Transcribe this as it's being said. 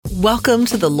Welcome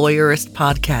to the Lawyerist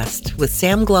Podcast with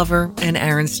Sam Glover and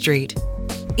Aaron Street.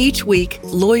 Each week,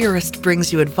 Lawyerist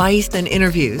brings you advice and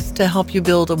interviews to help you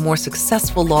build a more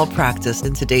successful law practice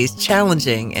in today's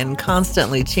challenging and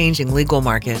constantly changing legal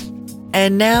market.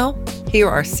 And now, here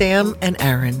are Sam and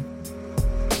Aaron.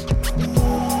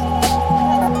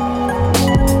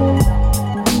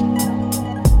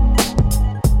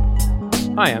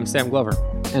 Hi, I'm Sam Glover.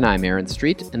 And I'm Aaron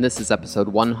Street, and this is episode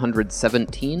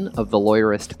 117 of the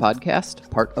Lawyerist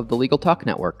Podcast, part of the Legal Talk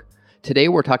Network. Today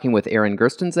we're talking with Aaron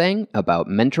Gerstenzang about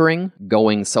mentoring,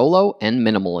 going solo, and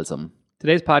minimalism.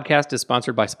 Today's podcast is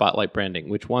sponsored by Spotlight Branding,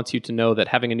 which wants you to know that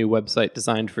having a new website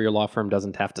designed for your law firm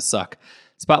doesn't have to suck.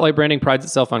 Spotlight Branding prides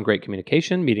itself on great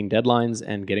communication, meeting deadlines,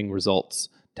 and getting results.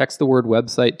 Text the word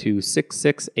website to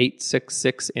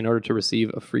 66866 in order to receive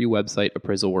a free website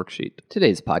appraisal worksheet.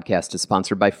 Today's podcast is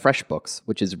sponsored by FreshBooks,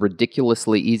 which is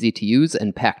ridiculously easy to use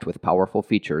and packed with powerful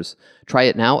features. Try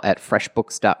it now at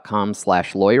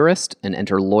freshbooks.com/lawyerist and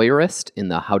enter Lawyerist in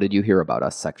the How Did You Hear About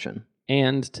Us section.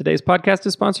 And today's podcast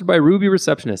is sponsored by Ruby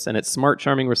Receptionists and its smart,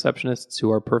 charming receptionists who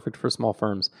are perfect for small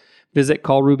firms. Visit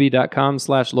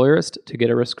callruby.com/lawyerist to get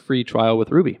a risk-free trial with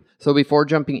Ruby. So before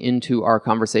jumping into our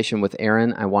conversation with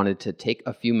Aaron, I wanted to take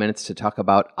a few minutes to talk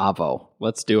about Avvo.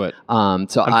 Let's do it. I'm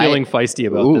feeling feisty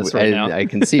about this right now. I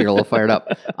can see you're a little fired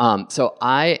up. So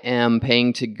I am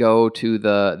paying to go to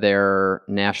their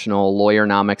National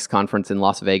Lawyer-nomics Conference in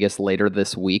Las Vegas later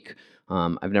this week.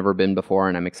 I've never been before,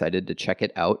 and I'm excited to check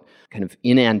it out. Kind of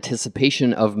in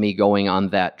anticipation of me going on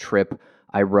that trip,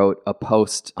 I wrote a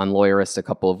post on Lawyerist a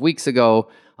couple of weeks ago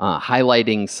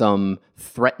highlighting some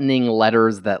threatening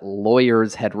letters that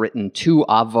lawyers had written to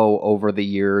Avvo over the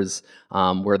years,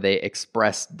 where they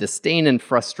expressed disdain and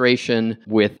frustration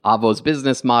with Avvo's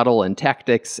business model and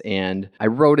tactics. And I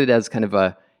wrote it as kind of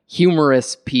a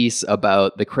humorous piece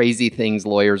about the crazy things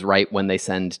lawyers write when they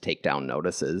send takedown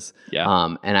notices.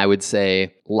 Yeah. And I would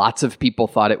say lots of people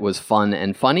thought it was fun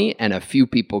and funny, and a few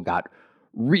people got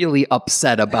really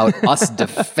upset about us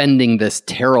defending this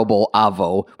terrible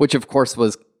Avvo, which of course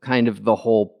was kind of the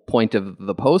whole point of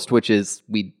the post, which is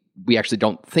we actually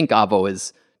don't think Avvo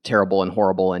is terrible and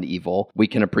horrible and evil. We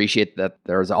can appreciate that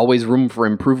there's always room for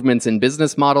improvements in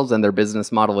business models, and their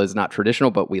business model is not traditional,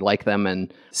 but we like them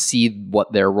and see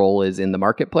what their role is in the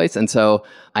marketplace. And so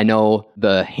I know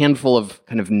the handful of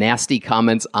kind of nasty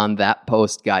comments on that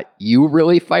post got you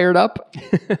really fired up.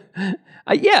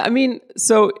 Yeah, I mean,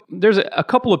 so there's a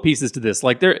couple of pieces to this.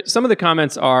 Like, some of the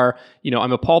comments are,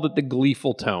 I'm appalled at the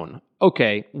gleeful tone.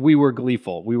 Okay, we were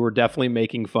gleeful. We were definitely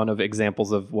making fun of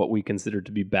examples of what we consider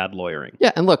to be bad lawyering.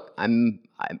 Yeah, and look, I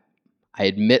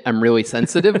admit I'm really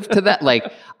sensitive to that.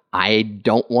 Like, I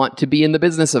don't want to be in the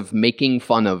business of making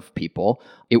fun of people.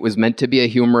 It was meant to be a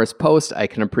humorous post. I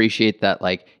can appreciate that,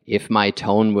 like, if my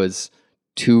tone was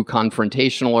too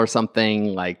confrontational or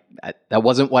something, like, that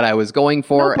wasn't what I was going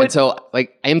for. And so,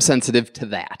 like, I am sensitive to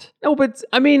that. No, but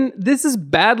I mean, this is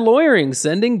bad lawyering,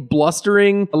 sending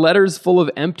blustering letters full of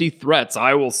empty threats.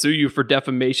 I will sue you for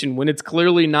defamation when it's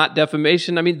clearly not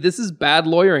defamation. I mean, this is bad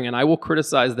lawyering, and I will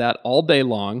criticize that all day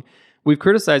long. We've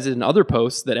criticized it in other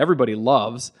posts that everybody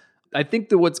loves. I think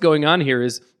that what's going on here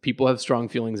is people have strong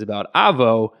feelings about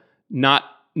Avvo, not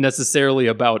necessarily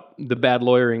about the bad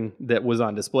lawyering that was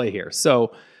on display here.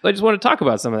 So I just want to talk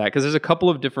about some of that because there's a couple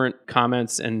of different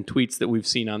comments and tweets that we've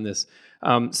seen on this.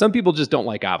 Some people just don't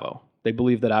like Avvo. They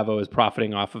believe that Avvo is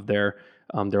profiting off of their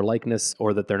likeness,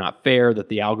 or that they're not fair, that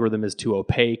the algorithm is too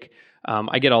opaque.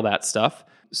 I get all that stuff.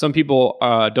 Some people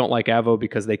don't like Avvo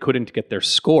because they couldn't get their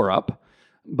score up.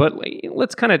 But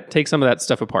let's kind of take some of that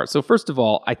stuff apart. So first of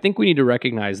all, I think we need to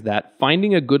recognize that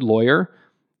finding a good lawyer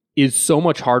is so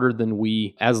much harder than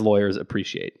we as lawyers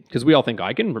appreciate. Because we all think,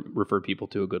 I can refer people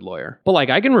to a good lawyer. But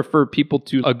I can refer people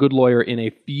to a good lawyer in a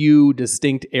few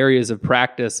distinct areas of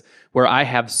practice where I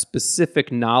have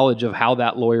specific knowledge of how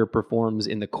that lawyer performs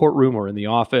in the courtroom or in the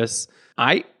office.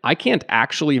 I can't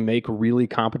actually make really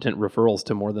competent referrals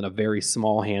to more than a very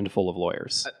small handful of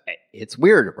lawyers. It's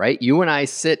weird, right? You and I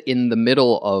sit in the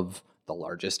middle of the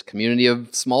largest community of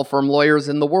small firm lawyers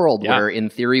in the world, where in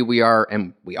theory we are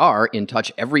in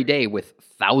touch every day with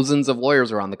thousands of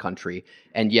lawyers around the country.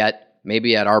 And yet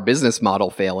maybe at our business model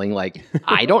failing, like,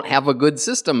 I don't have a good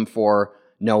system for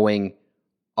knowing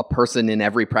a person in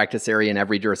every practice area in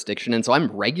every jurisdiction. And so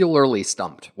I'm regularly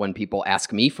stumped when people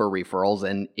ask me for referrals.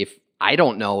 And if I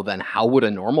don't know, then how would a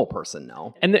normal person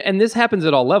know? And this happens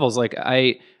at all levels. Like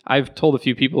I've told a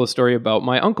few people a story about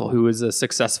my uncle, who is a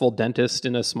successful dentist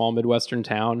in a small Midwestern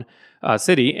town,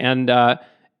 city, and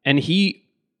he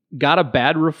got a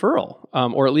bad referral,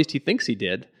 or at least he thinks he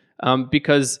did,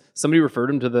 because somebody referred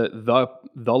him to the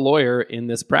lawyer in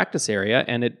this practice area,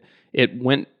 and it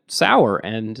went sour.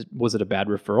 And was it a bad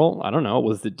referral? I don't know.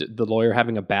 Was the lawyer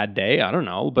having a bad day? I don't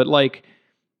know. But like,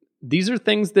 these are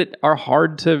things that are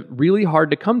really hard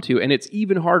to come to. And it's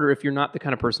even harder if you're not the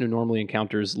kind of person who normally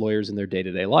encounters lawyers in their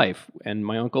day-to-day life. And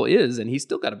my uncle is, and he's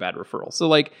still got a bad referral. So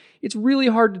like, it's really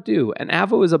hard to do. And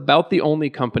Avvo is about the only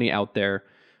company out there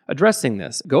addressing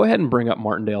this. Go ahead and bring up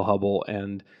Martindale Hubbell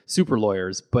and Super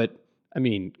Lawyers. But I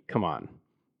mean, come on.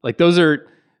 Like, those are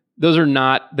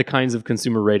not the kinds of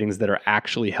consumer ratings that are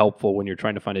actually helpful when you're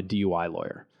trying to find a DUI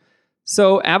lawyer.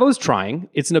 So Avvo's trying.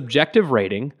 It's an objective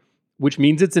rating, which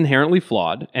means it's inherently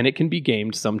flawed, and it can be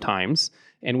gamed sometimes.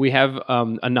 And we have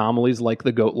anomalies like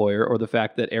the GOAT lawyer, or the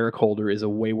fact that Eric Holder is a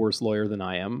way worse lawyer than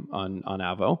I am on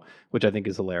Avvo, which I think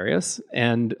is hilarious.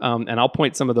 And I'll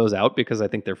point some of those out because I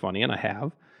think they're funny, and I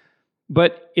have.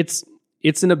 But it's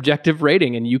an objective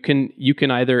rating, and you can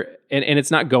either, and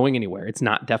it's not going anywhere. It's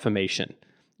not defamation.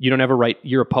 You don't have a right.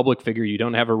 You're a public figure. You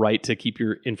don't have a right to keep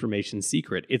your information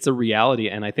secret. It's a reality,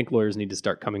 and I think lawyers need to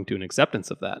start coming to an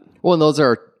acceptance of that. Well, and those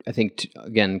are, I think,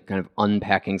 again, kind of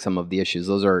unpacking some of the issues.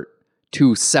 Those are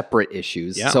two separate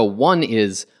issues. Yeah. So one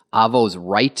is Avvo's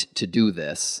right to do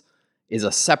this is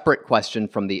a separate question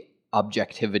from the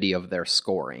objectivity of their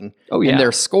scoring. Oh, yeah. And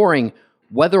their scoring,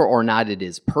 whether or not it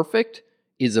is perfect,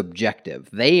 is objective.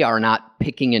 They are not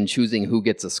picking and choosing who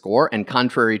gets a score. And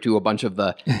contrary to a bunch of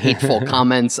the hateful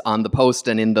comments on the post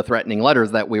and in the threatening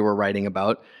letters that we were writing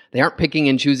about, they aren't picking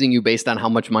and choosing you based on how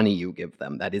much money you give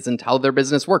them. That isn't how their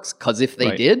business works. Because if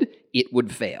they did, it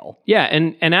would fail. Yeah,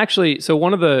 and actually, so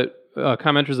one of the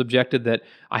commenters objected that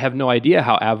I have no idea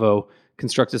how Avvo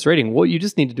constructs this rating. Well, you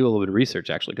just need to do a little bit of research,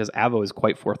 actually, because Avvo is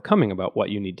quite forthcoming about what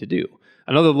you need to do.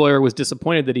 Another lawyer was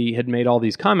disappointed that he had made all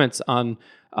these comments on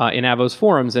in Avvo's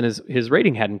forums and his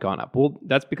rating hadn't gone up. Well,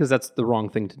 that's because that's the wrong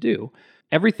thing to do.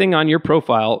 Everything on your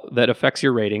profile that affects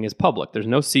your rating is public. There's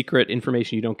no secret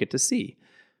information you don't get to see.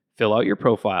 Fill out your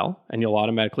profile, and you'll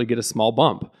automatically get a small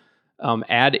bump.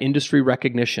 Add industry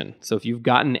recognition. So if you've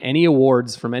gotten any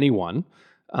awards from anyone,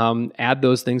 add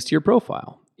those things to your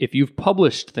profile. If you've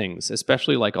published things,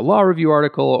 especially like a law review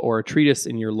article or a treatise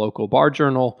in your local bar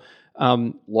journal,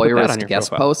 lawyerist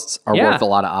guest posts are worth a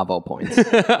lot of Avvo points.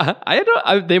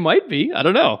 They might be. I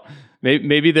don't know.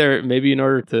 Maybe in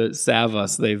order to salve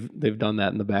us, they've done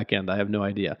that in the back end. I have no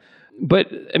idea.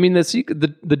 But I mean,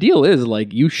 the deal is,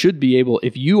 like, you should be able,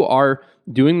 if you are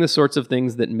doing the sorts of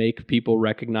things that make people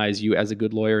recognize you as a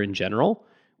good lawyer in general,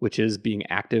 which is being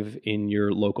active in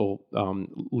your local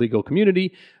legal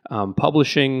community,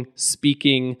 publishing,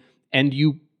 speaking, and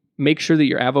you make sure that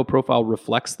your Avvo profile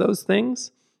reflects those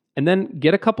things. And then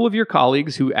get a couple of your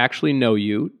colleagues who actually know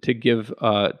you to give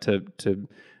to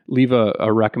leave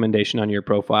a recommendation on your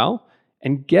profile,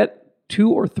 and get 2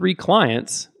 or 3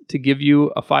 clients to give you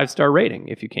a 5-star rating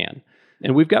if you can.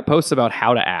 And we've got posts about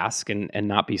how to ask and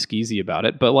not be skeezy about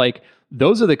it. But like,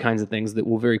 those are the kinds of things that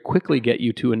will very quickly get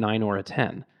you to a 9 or a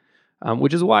 10,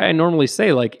 which is why I normally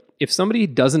say, like, if somebody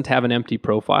doesn't have an empty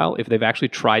profile, if they've actually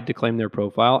tried to claim their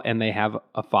profile and they have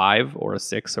a 5 or a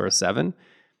 6 or a 7,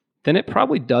 then it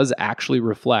probably does actually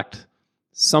reflect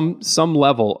some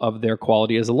level of their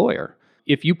quality as a lawyer.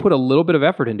 If you put a little bit of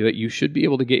effort into it, you should be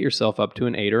able to get yourself up to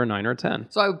an 8 or a 9 or a 10.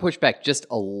 So I would push back just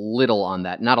a little on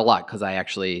that. Not a lot, because I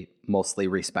actually mostly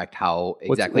respect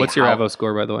What's your Avvo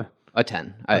score, by the way? A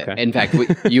 10. Okay. In fact,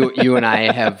 you and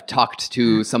I have talked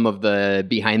to some of the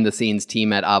behind-the-scenes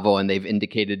team at Avvo, and they've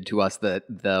indicated to us that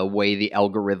the way the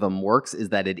algorithm works is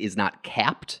that it is not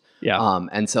capped. Yeah.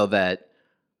 And so that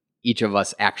each of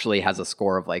us actually has a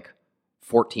score of like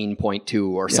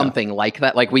 14.2 or something like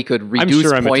that. Like, we could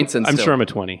reduce points. I'm sure I'm a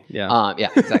 20. Yeah. Yeah,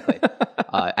 exactly.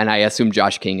 And I assume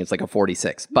Josh King is like a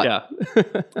 46. But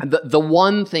yeah. the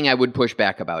one thing I would push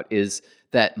back about is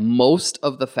that most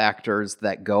of the factors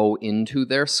that go into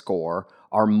their score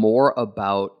are more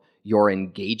about your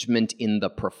engagement in the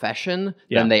profession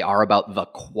than they are about the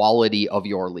quality of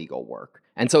your legal work.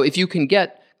 And so if you can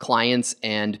get clients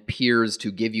and peers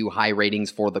to give you high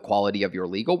ratings for the quality of your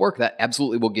legal work, that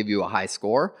absolutely will give you a high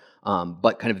score.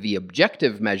 But kind of the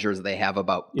objective measures they have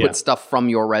about put stuff from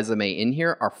your resume in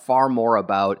here are far more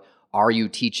about, are you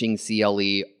teaching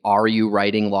CLE? Are you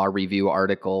writing law review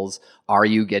articles? Are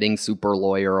you getting super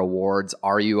lawyer awards?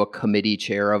 Are you a committee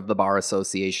chair of the Bar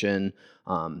Association?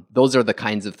 Those are the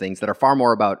kinds of things that are far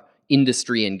more about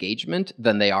industry engagement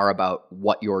than they are about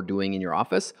what you're doing in your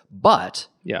office. But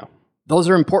those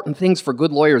are important things for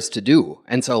good lawyers to do.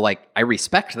 And so, like, I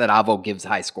respect that Avvo gives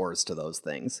high scores to those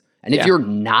things. And if you're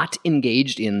not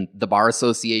engaged in the Bar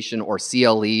Association or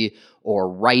CLE or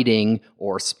writing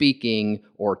or speaking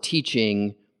or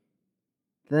teaching,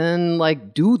 then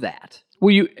like do that.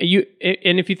 Well,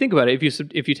 and if you think about it,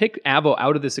 if you take Avvo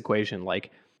out of this equation, like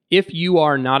if you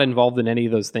are not involved in any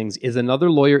of those things, is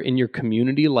another lawyer in your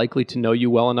community likely to know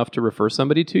you well enough to refer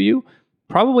somebody to you?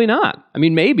 Probably not. I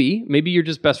mean, maybe you're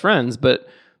just best friends, but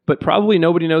probably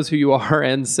nobody knows who you are.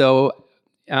 And so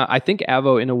I think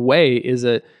Avvo, in a way, is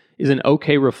an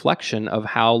okay reflection of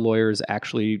how lawyers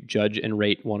actually judge and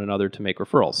rate one another to make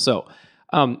referrals. So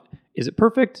is it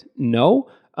perfect? No.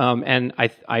 And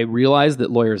I realize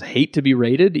that lawyers hate to be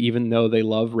rated, even though they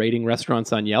love rating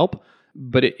restaurants on Yelp.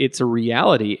 But it's a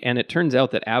reality. And it turns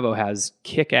out that Avvo has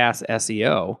kick-ass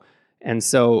SEO. And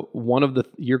so one of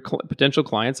your potential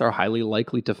clients are highly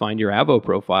likely to find your Avvo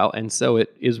profile. And so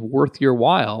it is worth your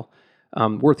while,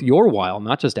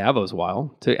 not just Avvo's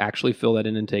while, to actually fill that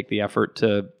in and take the effort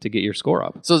to get your score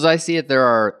up. So as I see it, there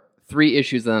are 3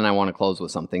 issues, and then I want to close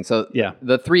with something. So yeah,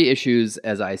 the 3 issues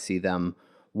as I see them,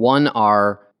 one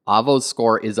are Avvo's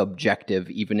score is objective,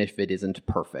 even if it isn't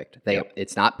perfect.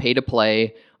 It's not pay to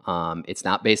play. It's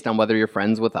not based on whether you're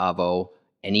friends with Avvo.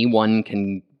 Anyone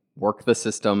can work the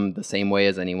system the same way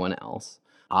as anyone else.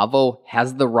 Avvo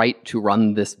has the right to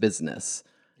run this business.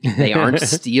 They aren't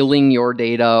stealing your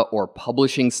data or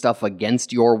publishing stuff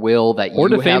against your will that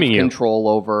you have control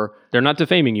over. They're not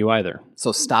defaming you either.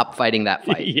 So stop fighting that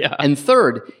fight. Yeah. And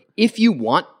third, if you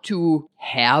want to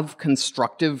have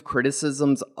constructive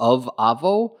criticisms of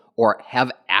Avvo or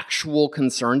have actual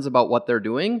concerns about what they're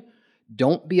doing,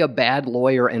 don't be a bad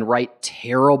lawyer and write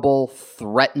terrible,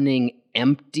 threatening,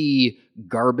 empty,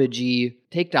 garbagey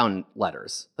takedown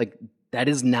letters. Like, that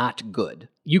is not good.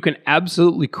 You can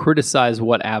absolutely criticize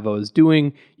what Avvo is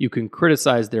doing. You can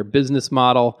criticize their business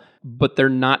model, but they're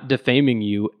not defaming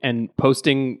you and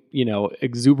posting,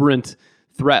 exuberant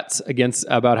threats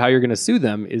about how you're going to sue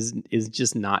them is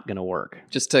just not going to work.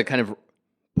 Just to kind of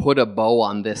put a bow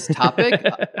on this topic,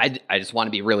 I just want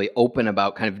to be really open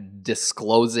about kind of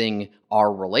disclosing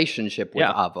our relationship with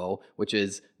Avvo, which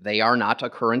is they are not a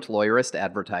current lawyerist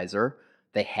advertiser.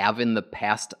 They have in the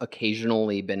past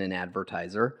occasionally been an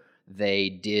advertiser. They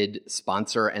did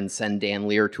sponsor and send Dan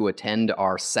Lear to attend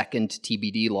our second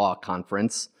TBD Law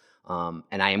conference. And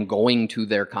I am going to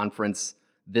their conference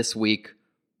this week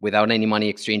without any money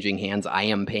exchanging hands. I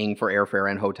am paying for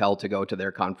airfare and hotel to go to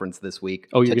their conference this week.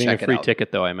 Oh, you're getting a free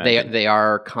ticket though, I imagine. They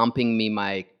are comping me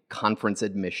my conference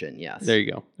admission, yes. There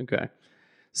you go. Okay.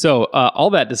 So all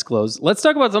that disclosed, let's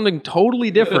talk about something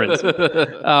totally different.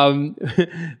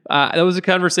 That was a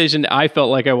conversation I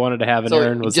felt like I wanted to have, and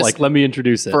Aaron was like, let me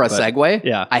introduce it. For a segue,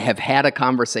 yeah. I have had a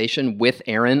conversation with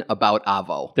Aaron about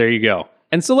Avvo. There you go.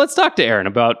 And so let's talk to Aaron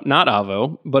about not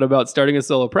Avvo, but about starting a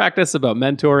solo practice, about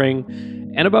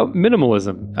mentoring, and about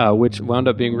minimalism, which wound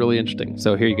up being really interesting.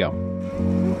 So here you go.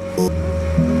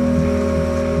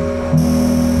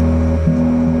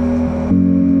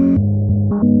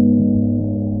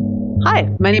 Hi,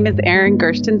 my name is Erin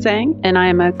Gerstensang, and I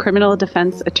am a criminal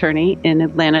defense attorney in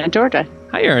Atlanta, Georgia.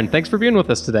 Hi, Erin. Thanks for being with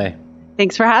us today.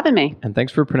 Thanks for having me. And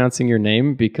thanks for pronouncing your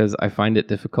name, because I find it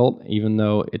difficult, even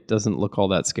though it doesn't look all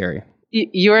that scary.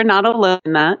 You are not alone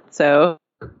in that, so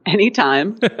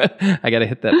anytime. I got to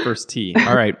hit that first T.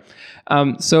 All right.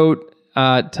 So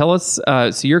tell us,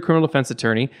 so you're a criminal defense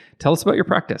attorney. Tell us about your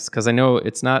practice, because I know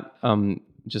it's not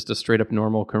just a straight up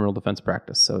normal criminal defense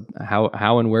practice. So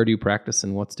how and where do you practice,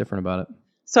 and what's different about it?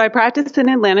 So I practice in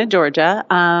Atlanta, Georgia,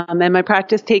 and my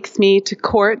practice takes me to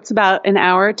courts about an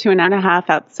hour to an hour and a half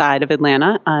outside of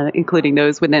Atlanta, including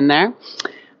those within there.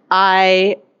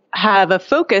 I have a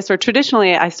focus, or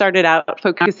traditionally I started out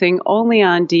focusing only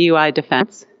on DUI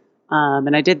defense.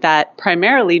 And I did that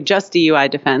primarily just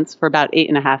DUI defense for about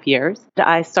 8.5 years.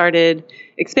 I started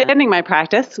expanding my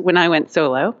practice when I went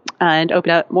solo and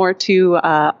opened up more to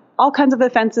all kinds of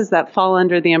offenses that fall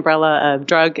under the umbrella of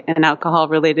drug and alcohol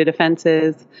related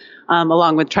offenses,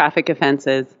 along with traffic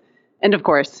offenses, and of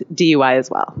course, DUI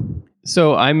as well.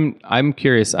 So I'm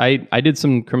curious. I did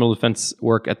some criminal defense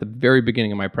work at the very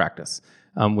beginning of my practice.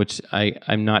 Which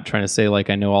I'm not trying to say like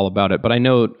I know all about it, but I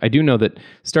do know that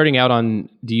starting out on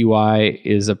DUI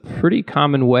is a pretty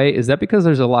common way. Is that because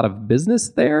there's a lot of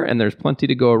business there and there's plenty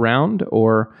to go around,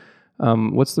 or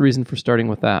what's the reason for starting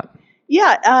with that?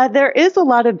 Yeah, there is a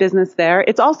lot of business there.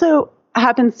 It also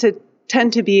happens to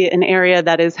tend to be an area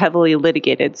that is heavily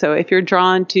litigated. So if you're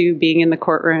drawn to being in the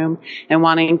courtroom and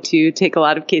wanting to take a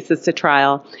lot of cases to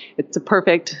trial, it's a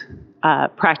perfect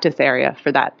practice area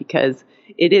for that, because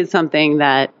it is something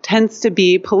that tends to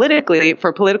be politically,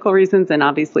 for political reasons and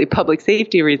obviously public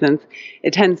safety reasons,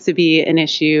 it tends to be an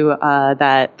issue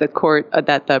that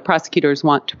the prosecutors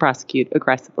want to prosecute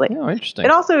aggressively. Oh, interesting.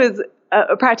 It also is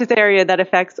a practice area that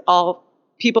affects all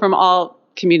people from all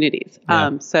communities.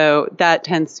 Yeah. So that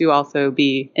tends to also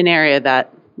be an area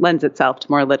that lends itself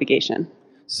to more litigation.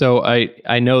 So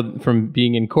I know from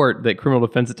being in court that criminal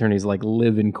defense attorneys like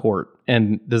live in court.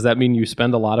 And does that mean you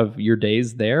spend a lot of your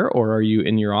days there, or are you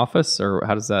in your office, or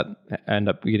how does that end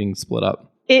up getting split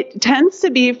up? It tends to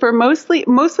be for mostly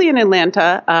in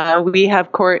Atlanta. We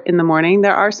have court in the morning.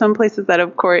 There are some places that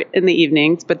have court in the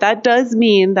evenings, but that does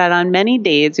mean that on many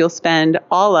days you'll spend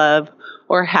all of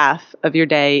or half of your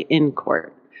day in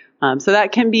court. So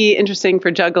that can be interesting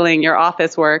for juggling your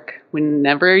office work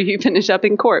whenever you finish up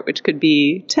in court, which could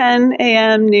be 10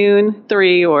 a.m., noon,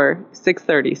 3, or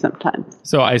 6:30 sometimes.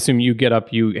 So I assume you get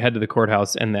up, you head to the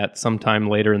courthouse, and that sometime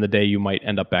later in the day you might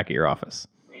end up back at your office.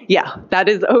 Yeah, that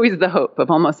is always the hope of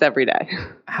almost every day.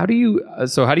 How do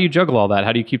you juggle all that?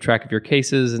 How do you keep track of your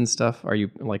cases and stuff? Are you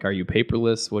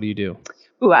paperless? What do you do?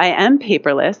 Ooh, I am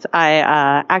paperless.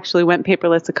 I actually went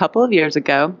paperless a couple of years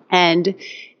ago, and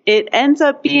it ends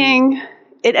up being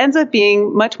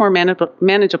much more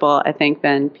manageable, I think,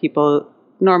 than people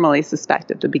normally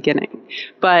suspect at the beginning.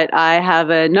 But I have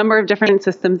a number of different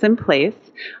systems in place.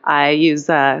 I use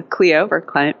Clio for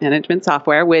client management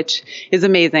software, which is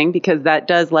amazing because that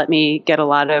does let me get a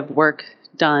lot of work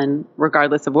done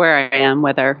regardless of where I am,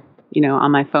 whether,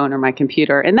 on my phone or my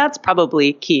computer. And that's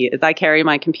probably key, is I carry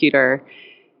my computer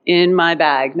in my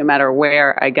bag no matter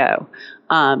where I go.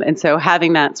 And so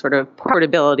having that sort of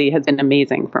portability has been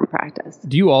amazing from practice.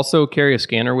 Do you also carry a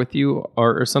scanner with you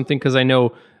or something? Because I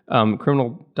know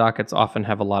criminal dockets often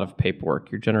have a lot of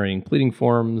paperwork. You're generating pleading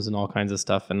forms and all kinds of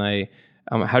stuff. And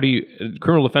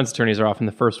criminal defense attorneys are often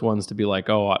the first ones to be like,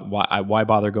 oh, why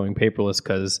bother going paperless?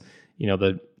 Because,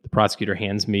 the prosecutor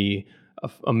hands me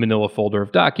a manila folder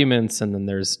of documents, and then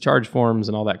there's charge forms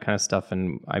and all that kind of stuff.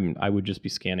 And I would just be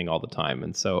scanning all the time.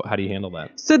 And so how do you handle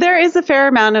that? So there is a fair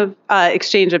amount of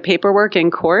exchange of paperwork in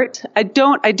court. I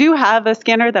do have a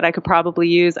scanner that I could probably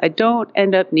use. I don't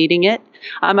end up needing it.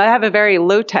 I have a very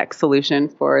low-tech solution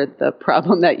for the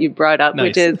problem that you brought up, Nice.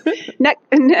 Which is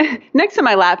next to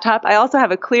my laptop, I also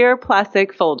have a clear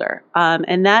plastic folder.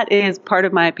 And that is part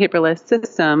of my paperless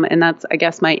system. And that's, I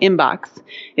guess, my inbox,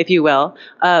 if you will,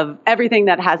 of everything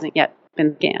that hasn't yet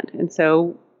been scanned. And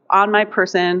so on my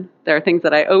person, there are things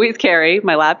that I always carry.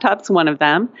 My laptop's one of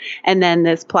them. And then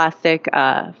this plastic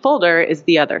folder is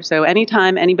the other. So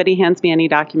anytime anybody hands me any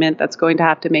document that's going to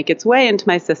have to make its way into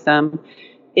my system,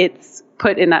 it's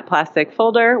put in that plastic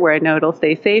folder where I know it'll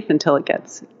stay safe until it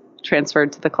gets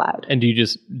transferred to the cloud. And do you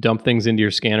just dump things into your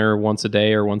scanner once a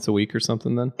day or once a week or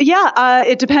something then? Yeah,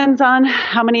 it depends on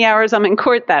how many hours I'm in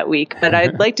court that week, but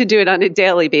I'd like to do it on a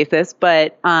daily basis.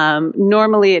 But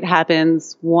normally it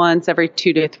happens once every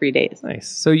 2 to 3 days. Nice.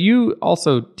 So you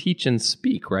also teach and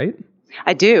speak, right?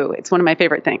 I do. It's one of my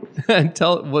favorite things.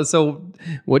 So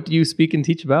what do you speak and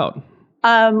teach about?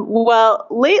 Well,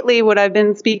 lately what I've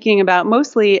been speaking about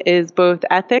mostly is both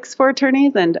ethics for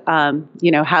attorneys and,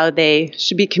 how they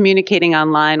should be communicating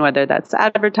online, whether that's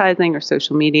advertising or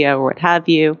social media or what have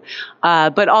you,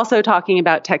 but also talking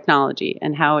about technology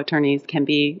and how attorneys can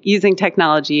be using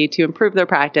technology to improve their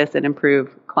practice and improve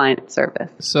client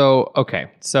service. So, okay.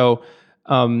 So,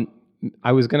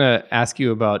 I was going to ask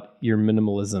you about your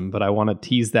minimalism, but I want to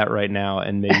tease that right now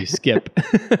and maybe skip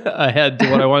ahead to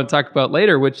what I want to talk about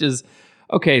later, which is,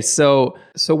 okay, so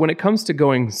when it comes to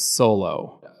going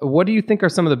solo, what do you think are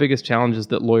some of the biggest challenges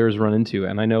that lawyers run into?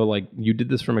 And I know like you did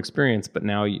this from experience, but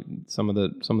now some of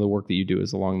the work that you do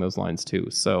is along those lines too.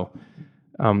 So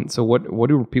what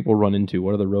do people run into?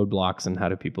 What are the roadblocks and how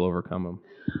do people overcome them?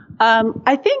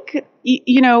 I think,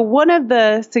 one of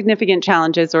the significant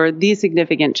challenges or the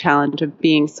significant challenge of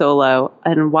being solo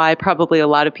and why probably a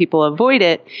lot of people avoid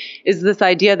it is this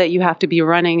idea that you have to be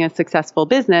running a successful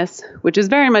business, which is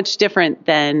very much different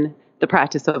than the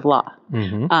practice of law.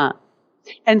 Mm-hmm.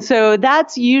 And so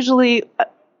that's usually,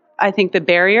 I think, the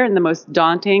barrier and the most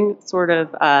daunting sort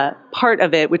of part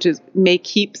of it, which may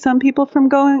keep some people from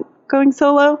going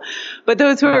solo. But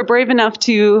those who are brave enough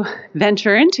to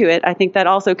venture into it, I think that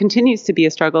also continues to be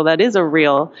a struggle that is a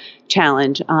real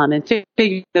challenge. And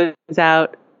figuring those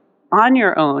out on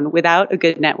your own without a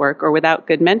good network or without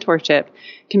good mentorship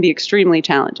can be extremely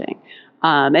challenging.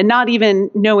 And not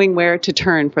even knowing where to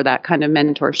turn for that kind of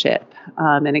mentorship.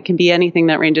 And it can be anything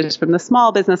that ranges from the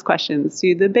small business questions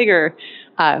to the bigger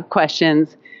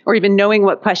questions, or even knowing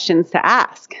what questions to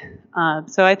ask.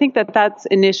 So I think that's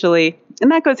initially,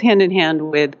 and that goes hand in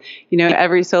hand with,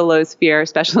 every solo's fear,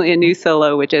 especially a new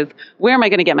solo, which is, where am I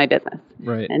going to get my business?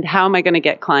 Right. And how am I going to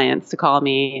get clients to call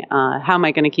me? How am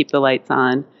I going to keep the lights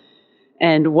on?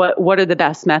 And what are the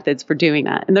best methods for doing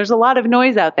that? And there's a lot of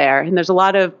noise out there, and there's a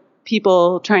lot of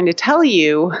people trying to tell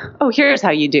you, oh, here's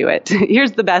how you do it.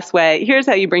 Here's the best way. Here's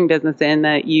how you bring business in,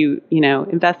 that you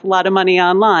invest a lot of money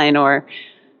online, or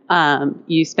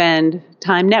you spend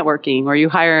time networking, or you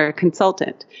hire a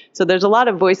consultant. So there's a lot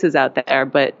of voices out there,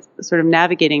 but sort of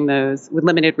navigating those with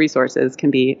limited resources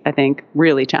can be, I think,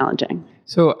 really challenging.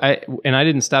 So I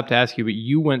didn't stop to ask you, but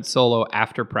you went solo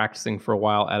after practicing for a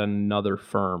while at another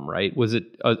firm, right? Was it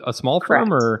a small Correct.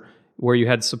 firm, or where you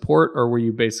had support, or were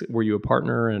you a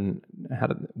partner, and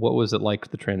what was it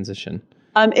like, the transition?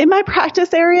 In my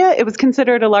practice area, it was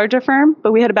considered a larger firm,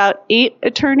 but we had about 8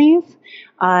 attorneys,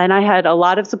 and I had a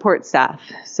lot of support staff.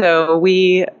 So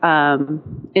we,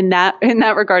 in that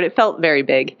regard, it felt very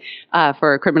big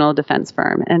for a criminal defense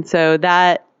firm, and so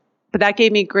that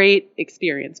gave me great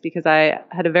experience because I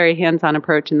had a very hands-on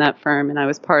approach in that firm, and I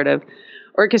was part of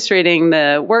orchestrating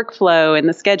the workflow and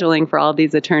the scheduling for all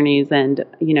these attorneys, and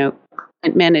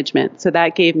management. So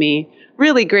that gave me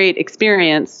really great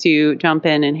experience to jump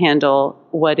in and handle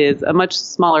what is a much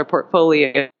smaller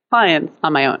portfolio of clients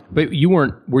on my own. But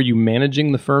were you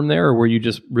managing the firm there, or were you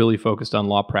just really focused on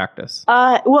law practice?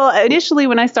 Well, initially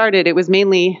when I started, it was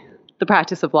mainly the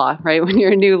practice of law, right? When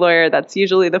you're a new lawyer, that's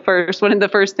usually one of the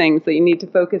first things that you need to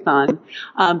focus on.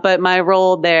 But my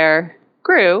role there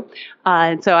grew.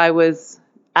 And so I was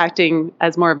acting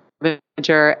as more of a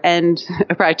manager and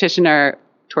a practitioner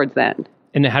towards the end.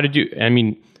 And how did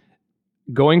you,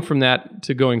 going from that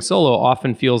to going solo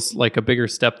often feels like a bigger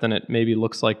step than it maybe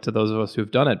looks like to those of us who've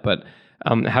done it. But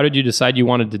how did you decide you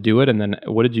wanted to do it? And then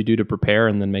what did you do to prepare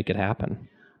and then make it happen?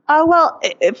 Well,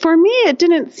 for me, it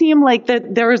didn't seem like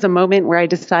that there was a moment where I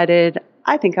decided,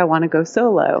 I think I want to go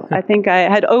solo. I think I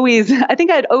had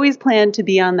always planned to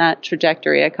be on that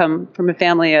trajectory. I come from a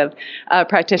family of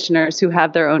practitioners who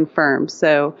have their own firms.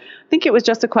 So I think it was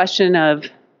just a question of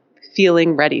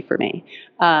feeling ready for me.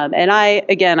 And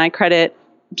I credit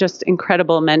just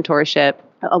incredible mentorship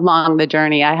along the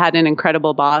journey. I had an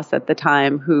incredible boss at the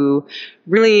time who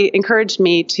really encouraged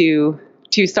me to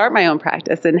start my own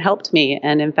practice and helped me.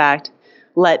 And in fact,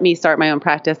 let me start my own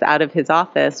practice out of his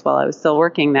office while I was still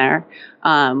working there,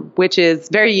 which is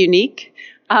very unique,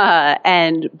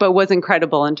 but was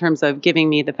incredible in terms of giving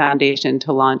me the foundation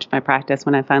to launch my practice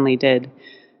when I finally did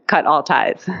cut all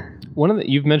ties.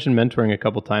 You've mentioned mentoring a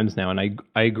couple times now, and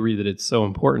I agree that it's so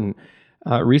important.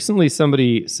 Recently,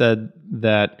 somebody said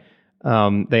that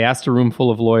they asked a room full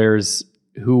of lawyers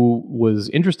who was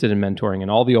interested in mentoring,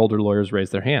 and all the older lawyers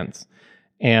raised their hands.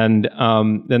 And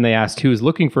then they asked who was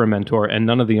looking for a mentor, and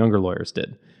none of the younger lawyers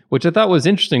did, which I thought was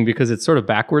interesting because it's sort of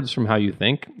backwards from how you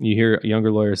think. You hear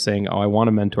younger lawyers saying, "Oh, I want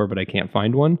a mentor, but I can't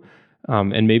find one."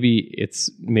 And maybe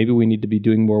we need to be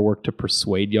doing more work to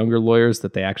persuade younger lawyers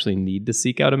that they actually need to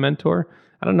seek out a mentor.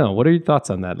 I don't know. What are your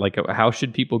thoughts on that? Like, how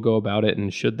should people go about it,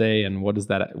 and should they? And what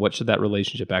should that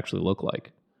relationship actually look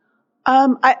like?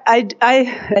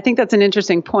 I think that's an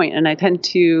interesting point, and I tend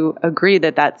to agree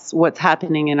that that's what's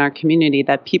happening in our community,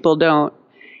 that people don't,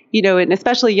 and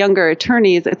especially younger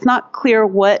attorneys, it's not clear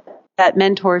what that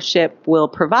mentorship will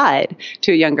provide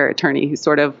to a younger attorney who's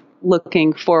sort of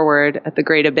looking forward at the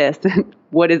great abyss and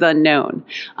what is unknown.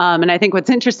 And I think what's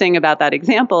interesting about that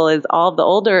example is all of the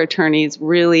older attorneys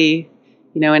really,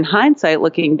 in hindsight,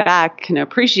 looking back, can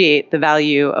appreciate the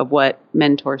value of what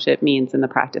mentorship means in the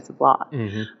practice of law.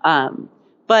 Mm-hmm.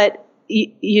 But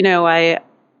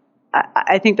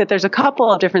I think that there's a couple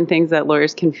of different things that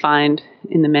lawyers can find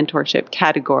in the mentorship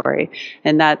category,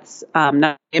 and that's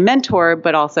not a mentor,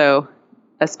 but also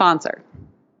a sponsor.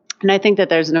 And I think that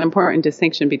there's an important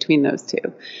distinction between those two.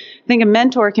 I think a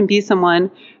mentor can be someone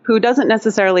who doesn't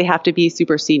necessarily have to be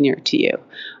super senior to you.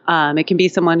 It can be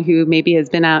someone who maybe has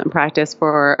been out in practice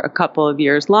for a couple of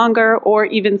years longer, or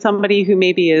even somebody who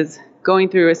maybe is going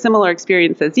through a similar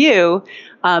experience as you,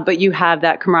 but you have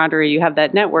that camaraderie, you have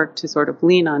that network to sort of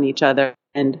lean on each other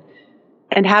and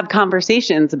have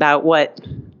conversations about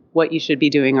what you should be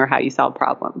doing or how you solve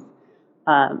problems.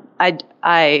 I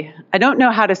don't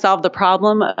know how to solve the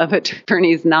problem of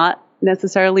attorneys not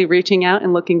necessarily reaching out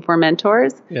and looking for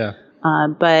mentors. Yeah.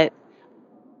 But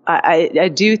I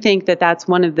do think that that's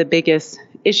one of the biggest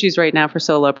issues right now for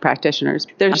solo practitioners.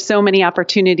 There's so many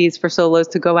opportunities for solos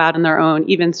to go out on their own,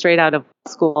 even straight out of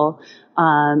school.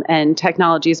 And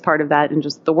technology is part of that, and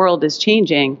just the world is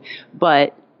changing.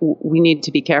 But we need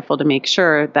to be careful to make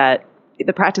sure that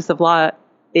the practice of law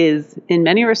is, in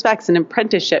many respects, an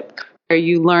apprenticeship where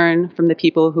you learn from the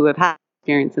people who have had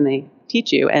experience and they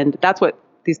teach you. And that's what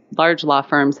these large law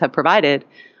firms have provided.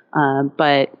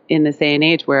 But in this day and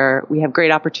age where we have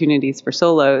great opportunities for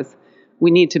solos,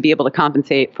 we need to be able to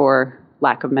compensate for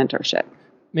lack of mentorship.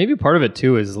 Maybe part of it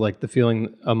too is like the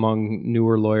feeling among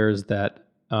newer lawyers that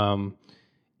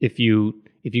if you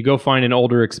go find an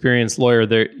older, experienced lawyer,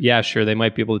 they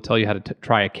might be able to tell you how to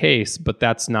try a case, but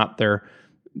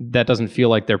that doesn't feel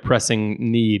like their pressing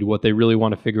need. What they really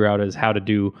want to figure out is how to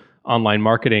do online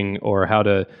marketing, or how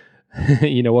to,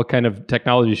 what kind of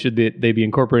technology should they be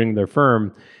incorporating in their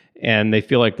firm. And they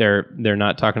feel like they're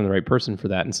not talking to the right person for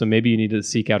that. And so maybe you need to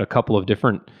seek out a couple of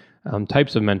different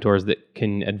types of mentors that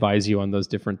can advise you on those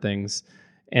different things.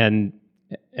 And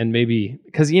maybe,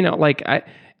 because,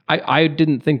 I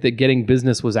didn't think that getting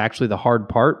business was actually the hard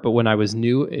part, but when I was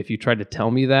new, if you tried to tell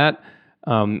me that,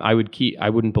 I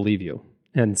wouldn't believe you.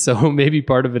 And so maybe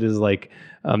part of it is like,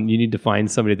 you need to find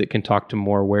somebody that can talk to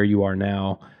more where you are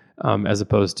now, as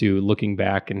opposed to looking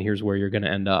back and here's where you're going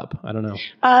to end up. I don't know.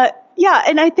 Yeah.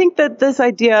 And I think that this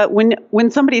idea,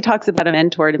 when somebody talks about a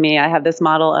mentor to me, I have this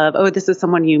model of, this is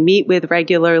someone you meet with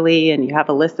regularly and you have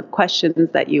a list of questions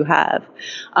that you have.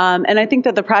 And I think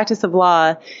that the practice of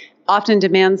law often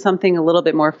demands something a little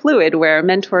bit more fluid, where a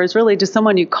mentor is really just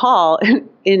someone you call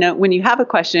when you have a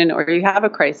question or you have a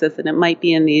crisis, and it might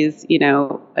be in these,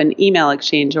 an email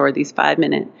exchange or these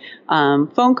 5-minute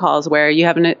phone calls where you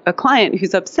have a client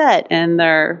who's upset and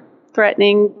they're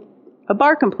threatening a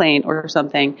bar complaint or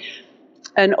something.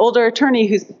 An older attorney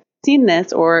who's seen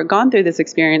this or gone through this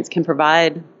experience can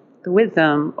provide the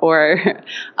wisdom or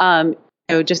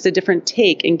just a different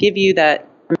take and give you that.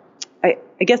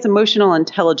 I guess emotional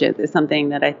intelligence is something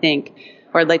that I think,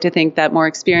 or I'd like to think that more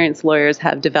experienced lawyers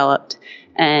have developed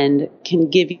and can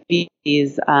give you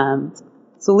these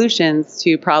solutions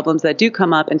to problems that do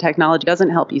come up, and technology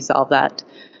doesn't help you solve that.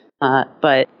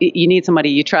 But you need somebody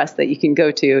you trust that you can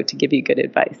go to give you good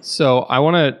advice. So I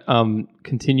want to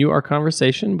continue our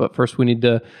conversation, but first we need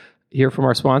to hear from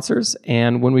our sponsors.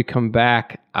 And when we come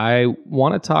back, I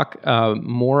want to talk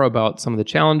more about some of the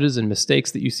challenges and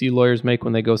mistakes that you see lawyers make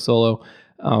when they go solo.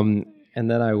 And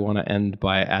then I want to end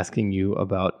by asking you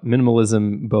about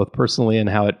minimalism, both personally and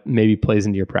how it maybe plays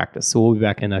into your practice. So we'll be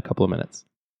back in a couple of minutes.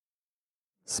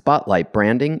 Spotlight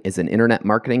Branding is an internet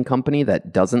marketing company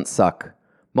that doesn't suck.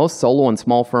 Most solo and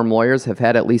small firm lawyers have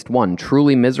had at least one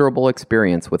truly miserable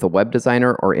experience with a web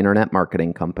designer or internet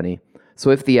marketing company.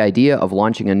 So if the idea of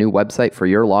launching a new website for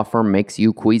your law firm makes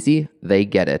you queasy, they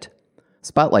get it.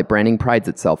 Spotlight Branding prides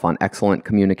itself on excellent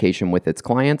communication with its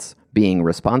clients, being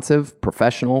responsive,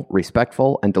 professional,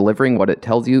 respectful, and delivering what it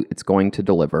tells you it's going to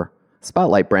deliver.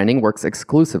 Spotlight Branding works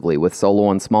exclusively with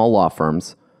solo and small law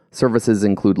firms. Services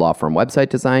include law firm website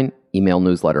design, email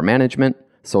newsletter management,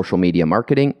 social media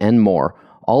marketing, and more,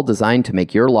 all designed to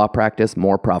make your law practice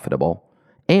more profitable.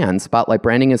 And Spotlight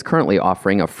Branding is currently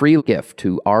offering a free gift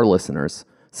to our listeners.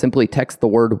 Simply text the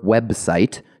word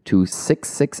website to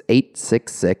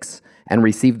 66866 and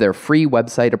receive their free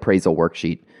website appraisal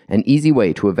worksheet, an easy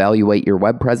way to evaluate your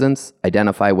web presence,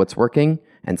 identify what's working,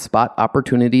 and spot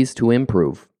opportunities to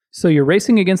improve. So you're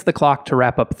racing against the clock to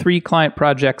wrap up 3 client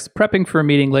projects, prepping for a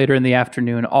meeting later in the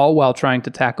afternoon, all while trying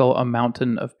to tackle a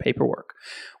mountain of paperwork.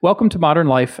 Welcome to modern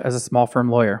life as a small firm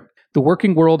lawyer. The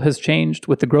working world has changed.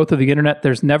 With the growth of the internet,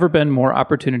 there's never been more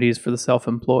opportunities for the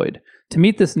self-employed. To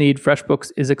meet this need,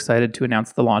 FreshBooks is excited to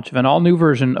announce the launch of an all-new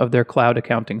version of their cloud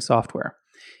accounting software.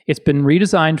 It's been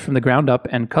redesigned from the ground up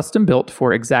and custom built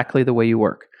for exactly the way you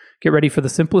work. Get ready for the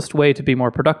simplest way to be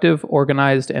more productive,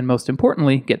 organized, and most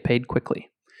importantly, get paid quickly.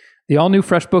 The all-new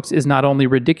FreshBooks is not only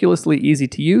ridiculously easy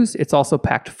to use, it's also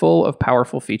packed full of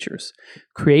powerful features.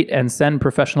 Create and send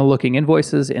professional-looking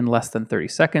invoices in less than 30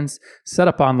 seconds, set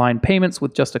up online payments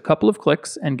with just a couple of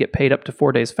clicks and get paid up to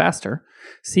 4 days faster.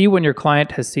 See when your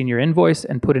client has seen your invoice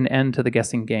and put an end to the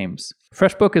guessing games.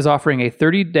 FreshBook is offering a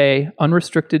 30-day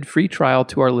unrestricted free trial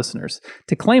to our listeners.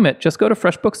 To claim it, just go to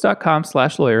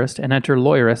freshbooks.com/lawyerist and enter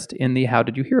lawyerist in the How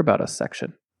Did You Hear About Us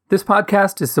section. This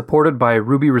podcast is supported by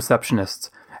Ruby Receptionists.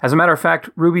 As a matter of fact,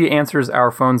 Ruby answers our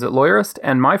phones at Lawyerist,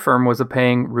 and my firm was a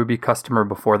paying Ruby customer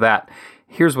before that.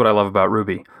 Here's what I love about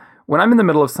Ruby. When I'm in the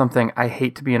middle of something, I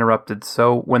hate to be interrupted,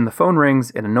 so when the phone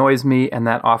rings, it annoys me, and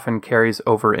that often carries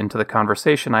over into the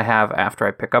conversation I have after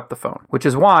I pick up the phone, which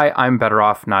is why I'm better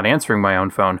off not answering my own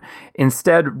phone.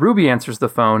 Instead, Ruby answers the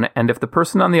phone, and if the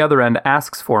person on the other end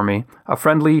asks for me, a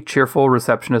friendly, cheerful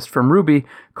receptionist from Ruby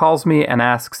calls me and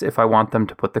asks if I want them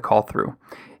to put the call through.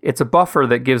 It's a buffer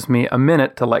that gives me a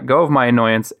minute to let go of my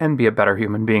annoyance and be a better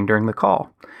human being during the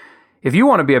call. If you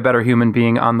want to be a better human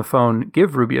being on the phone,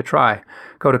 give Ruby a try.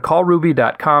 Go to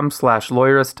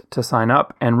callruby.com/lawyerist to sign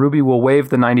up, and Ruby will waive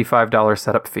the $95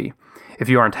 setup fee. If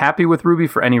you aren't happy with Ruby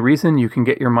for any reason, you can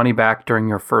get your money back during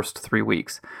your first 3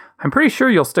 weeks. I'm pretty sure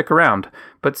you'll stick around,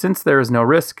 but since there is no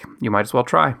risk, you might as well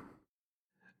try.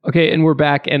 Okay, and we're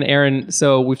back. And Aaron,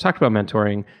 so we've talked about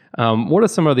mentoring. What are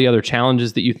some of the other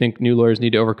challenges that you think new lawyers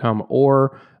need to overcome,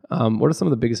 or What are some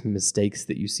of the biggest mistakes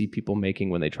that you see people making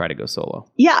when they try to go solo?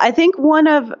 Yeah, I think one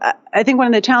of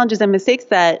the challenges and mistakes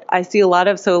that I see a lot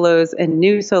of solos and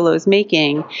new solos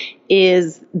making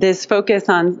is this focus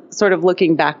on sort of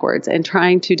looking backwards and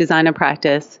trying to design a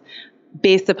practice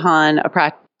based upon a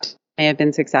practice that may have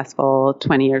been successful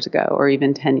 20 years ago or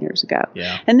even 10 years ago.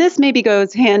 Yeah. And this maybe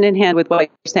goes hand in hand with what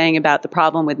you're saying about the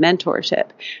problem with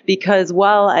mentorship, because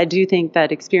while I do think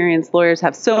that experienced lawyers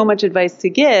have so much advice to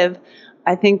give,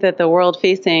 I think that the world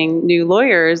facing new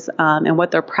lawyers and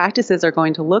what their practices are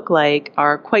going to look like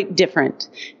are quite different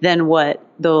than what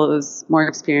those more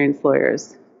experienced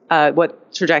lawyers,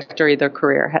 what trajectory their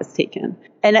career has taken.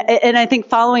 And I think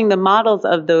following the models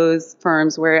of those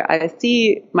firms where I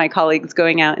see my colleagues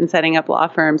going out and setting up law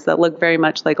firms that look very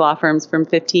much like law firms from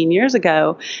 15 years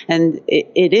ago, and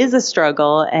it is a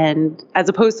struggle, and as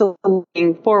opposed to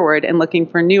looking forward and looking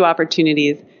for new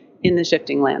opportunities in the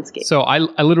shifting landscape. So I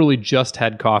literally just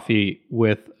had coffee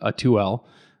with a 2L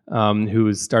who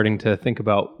is starting to think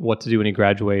about what to do when he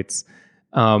graduates.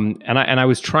 And I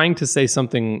was trying to say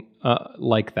something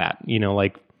like that,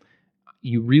 like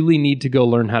you really need to go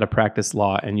learn how to practice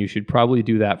law, and you should probably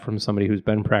do that from somebody who's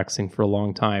been practicing for a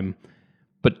long time,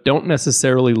 but don't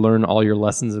necessarily learn all your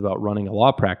lessons about running a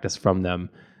law practice from them.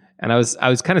 And I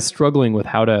was kind of struggling with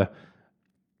how to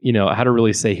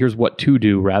really say, here's what to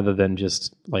do, rather than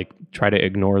just like try to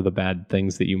ignore the bad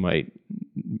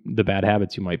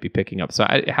habits you might be picking up. So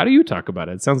how do you talk about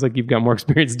it? It sounds like you've got more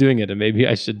experience doing it, and maybe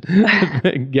I should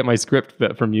get my script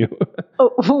from you.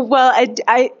 Well,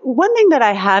 one thing that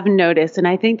I have noticed, and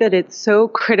I think that it's so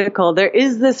critical, there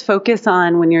is this focus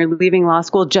on when you're leaving law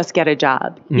school, just get a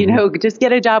job, just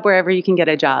get a job wherever you can get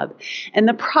a job. And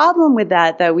the problem with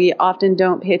that we often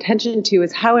don't pay attention to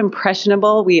is how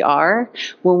impressionable we are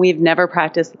when we've never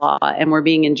practiced law and we're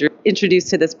being introduced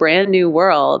to this brand new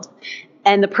world.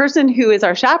 And the person who is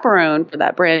our chaperone for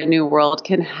that brand new world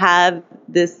can have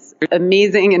this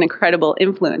amazing and incredible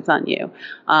influence on you.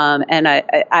 And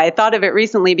I thought of it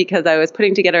recently because I was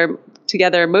putting together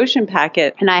a motion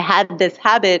packet, and I had this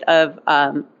habit of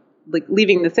like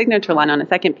leaving the signature line on a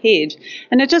second page.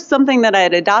 And it's just something that I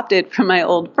had adopted from my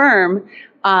old firm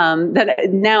that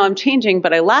now I'm changing,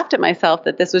 but I laughed at myself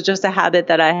that this was just a habit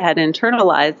that I had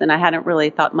internalized and I hadn't really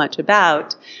thought much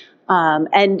about.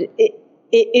 And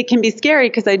it can be scary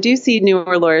because I do see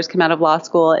newer lawyers come out of law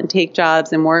school and take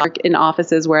jobs and work in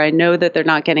offices where I know that they're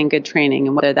not getting good training,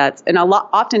 and whether that's, and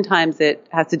oftentimes it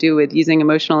has to do with using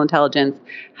emotional intelligence.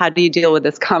 How do you deal with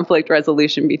this conflict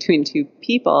resolution between two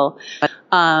people?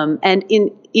 And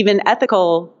in even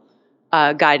ethical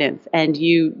guidance, and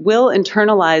you will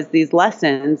internalize these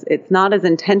lessons. It's not as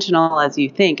intentional as you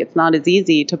think. It's not as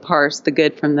easy to parse the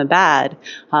good from the bad.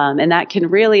 And that can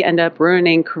really end up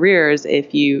ruining careers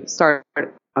if you start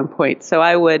on point. So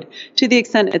I would, to the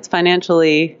extent it's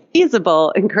financially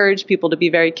feasible, encourage people to be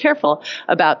very careful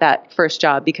about that first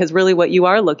job, because really what you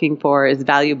are looking for is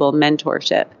valuable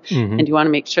mentorship. Mm-hmm. And you want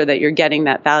to make sure that you're getting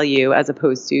that value as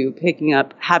opposed to picking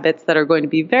up habits that are going to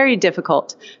be very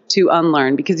difficult to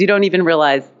unlearn because you don't even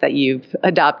realize that you've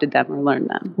adopted them or learned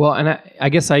them. Well, and I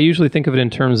guess I usually think of it in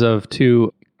terms of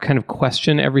to kind of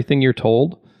question everything you're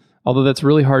told, although that's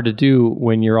really hard to do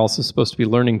when you're also supposed to be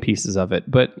learning pieces of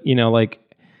it. But,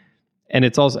 and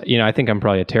it's also, I think I'm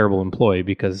probably a terrible employee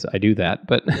because I do that.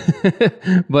 But,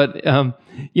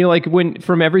 like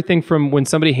from everything from when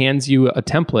somebody hands you a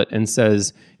template and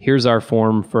says, here's our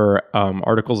form for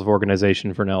articles of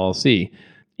organization for an LLC,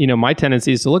 my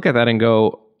tendency is to look at that and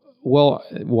go, well,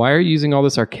 why are you using all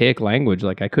this archaic language?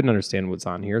 Like I couldn't understand what's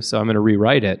on here, so I'm going to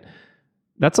rewrite it.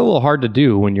 That's a little hard to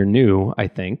do when you're new, I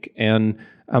think. And,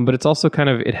 but it's also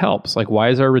it helps. Like, why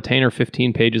is our retainer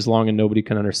 15 pages long and nobody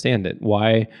can understand it?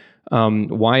 Why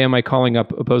am I calling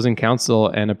up opposing counsel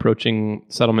and approaching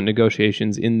settlement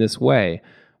negotiations in this way?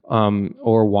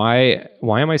 Or why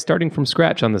am I starting from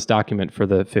scratch on this document for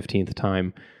the 15th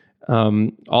time?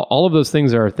 All of those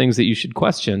things are things that you should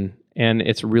question, and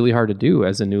it's really hard to do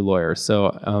as a new lawyer.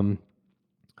 So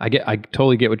I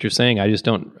totally get what you're saying.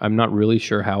 I'm not really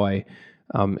sure how I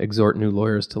exhort new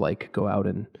lawyers to go out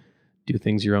and do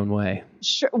things your own way.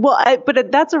 Sure. Well,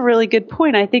 but that's a really good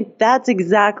point. I think that's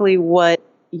exactly what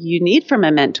you need from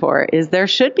a mentor. Is there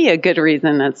should be a good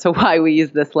reason as to why we use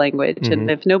this language. Mm-hmm.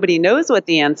 And if nobody knows what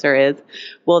the answer is,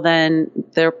 well, then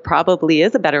there probably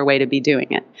is a better way to be doing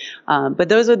it. But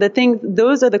those are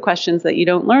the questions that you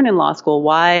don't learn in law school.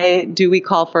 Why do we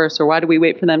call first, or why do we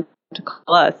wait for them to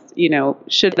call us?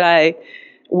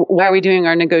 Why are we doing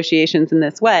our negotiations in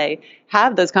this way?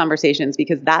 Have those conversations,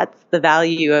 because that's the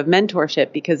value of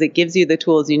mentorship, because it gives you the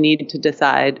tools you need to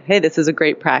decide, hey, this is a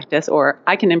great practice, or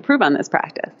I can improve on this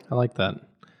practice. I like that.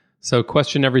 So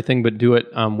question everything, but do it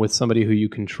with somebody who you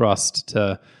can trust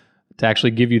to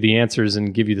actually give you the answers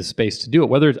and give you the space to do it.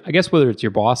 Whether it's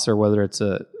your boss or whether it's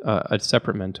a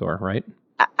separate mentor, right?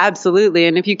 Absolutely.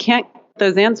 And if you can't get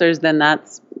those answers, then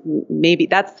that's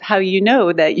how you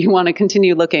know that you want to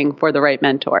continue looking for the right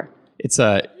mentor. It's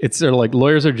like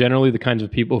lawyers are generally the kinds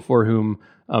of people for whom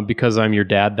because I'm your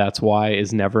dad, that's why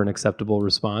is never an acceptable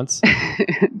response.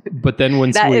 But then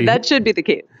that should be the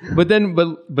case. But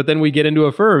then we get into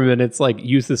a firm and it's like,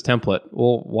 use this template.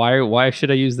 Well, why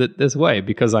should I use it this way?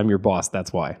 Because I'm your boss.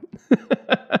 That's why.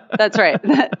 That's right.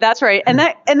 That's right. And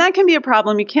that can be a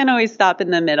problem. You can't always stop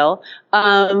in the middle.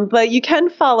 But you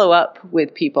can follow up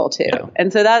with people too. Yeah.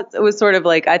 And so that was sort of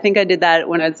like, I think I did that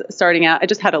when I was starting out. I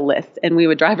just had a list and we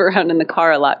would drive around in the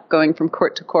car a lot going from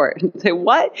court to court and say,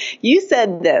 what? You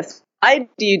said this. Why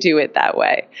do you do it that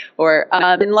way? Or,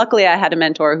 and luckily I had a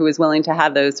mentor who was willing to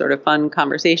have those sort of fun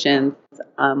conversations,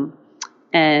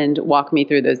 and walk me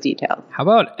through those details. How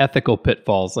about ethical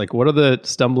pitfalls? Like, what are the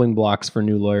stumbling blocks for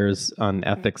new lawyers on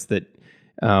ethics that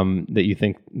you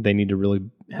think they need to really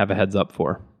have a heads up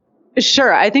for?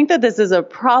 Sure. I think that this is a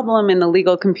problem in the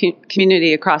legal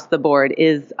community across the board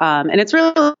and it's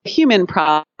really a human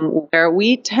problem where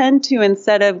we tend to,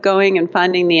 instead of going and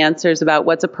finding the answers about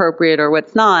what's appropriate or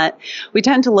what's not, we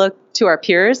tend to look to our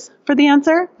peers for the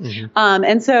answer. Mm-hmm.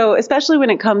 And so especially when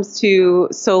it comes to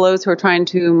solos who are trying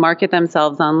to market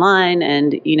themselves online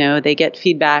and, they get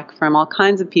feedback from all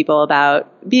kinds of people about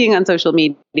being on social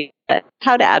media,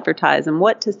 how to advertise and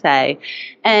what to say.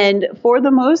 And for the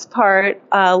most part,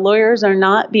 lawyers are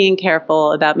not being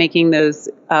careful about making those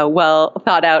well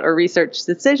thought out or researched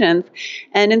decisions.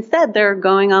 And instead, they're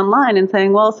going online and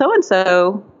saying, well,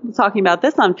 so-and-so is talking about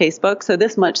this on Facebook, so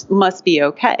this much must be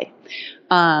okay.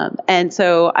 And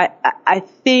so I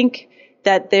think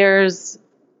that there's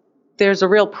a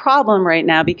real problem right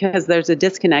now because there's a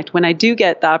disconnect. When I do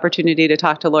get the opportunity to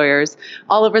talk to lawyers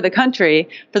all over the country,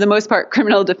 for the most part,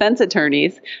 criminal defense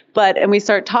attorneys, and we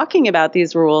start talking about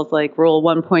these rules like Rule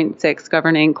 1.6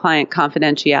 governing client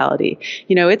confidentiality.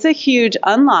 It's a huge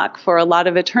unlock for a lot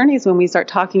of attorneys when we start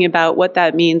talking about what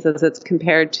that means as it's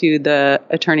compared to the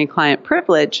attorney-client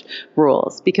privilege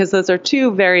rules, because those are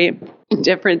two very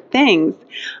different things.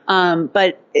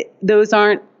 But those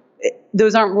aren't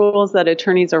rules that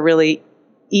attorneys are really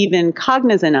even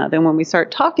cognizant of. And when we start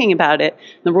talking about it,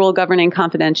 the rule governing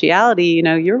confidentiality,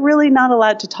 you're really not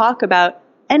allowed to talk about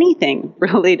anything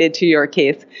related to your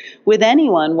case with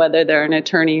anyone, whether they're an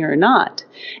attorney or not.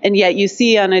 And yet you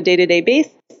see on a day-to-day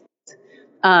basis,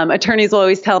 attorneys will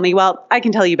always tell me, well, I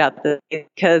can tell you about this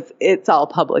because it's all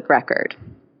public record.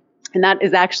 And that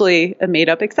is actually a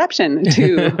made-up exception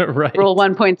to right. Rule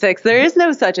 1.6. There is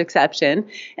no such exception.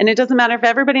 And it doesn't matter if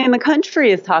everybody in the country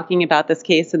is talking about this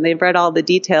case and they've read all the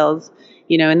details,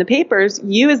 in the papers.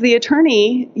 You as the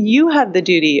attorney, you have the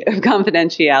duty of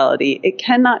confidentiality. It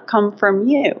cannot come from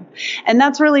you. And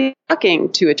that's really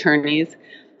shocking to attorneys.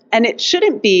 And it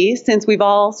shouldn't be, since we've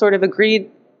all sort of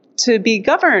agreed to be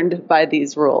governed by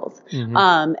these rules.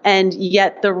 Mm-hmm. And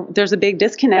yet there's a big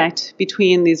disconnect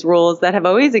between these rules that have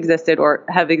always existed or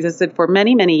have existed for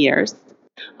many, many years.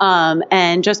 And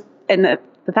the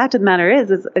fact of the matter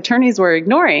is attorneys were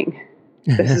ignoring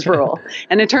this rule,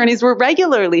 and attorneys were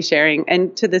regularly sharing,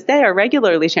 and to this day are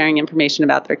regularly sharing information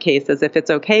about their case as if it's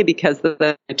okay because of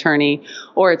the attorney,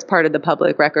 or it's part of the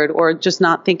public record, or just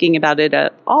not thinking about it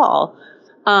at all.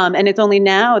 And it's only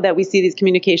now that we see these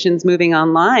communications moving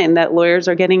online that lawyers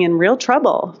are getting in real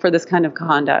trouble for this kind of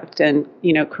conduct, and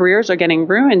careers are getting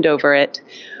ruined over it,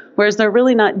 whereas they're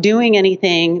really not doing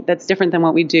anything that's different than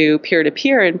what we do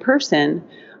peer-to-peer in person.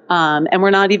 And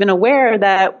we're not even aware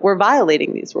that we're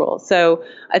violating these rules. So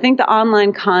I think the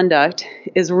online conduct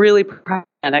is really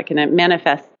problematic, and it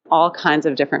manifests all kinds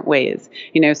of different ways.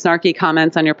 Snarky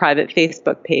comments on your private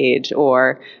Facebook page,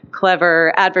 or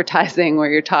clever advertising where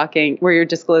you're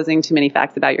disclosing too many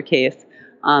facts about your case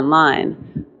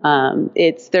online.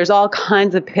 There's all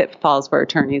kinds of pitfalls for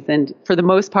attorneys, and for the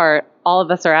most part, all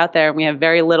of us are out there and we have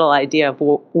very little idea of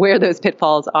where those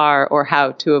pitfalls are or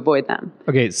how to avoid them.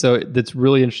 Okay, so that's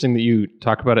really interesting that you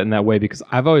talk about it in that way, because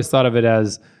I've always thought of it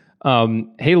as,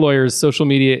 hey, lawyers, social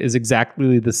media is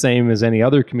exactly the same as any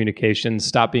other communication.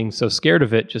 Stop being so scared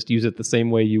of it. Just use it the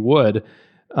same way you would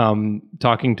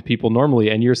talking to people normally.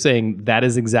 And you're saying that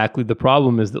is exactly the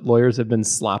problem, is that lawyers have been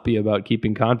sloppy about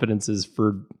keeping confidences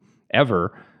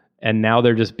forever. And now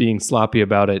they're just being sloppy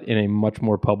about it in a much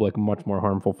more public, much more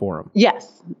harmful forum.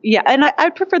 Yes. Yeah. And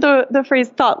I prefer the phrase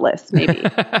thoughtless, maybe.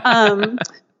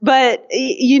 But,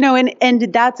 and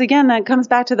that's, again, that comes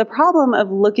back to the problem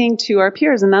of looking to our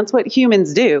peers. And that's what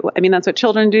humans do. I mean, that's what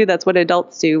children do. That's what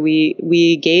adults do.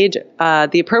 We gauge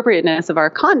the appropriateness of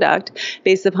our conduct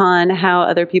based upon how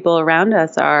other people around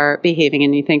us are behaving.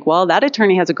 And you think, well, that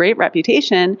attorney has a great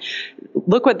reputation.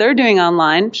 Look what they're doing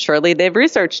online. Surely they've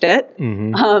researched it.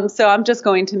 Mm-hmm. So I'm just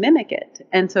going to mimic it.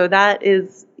 And so that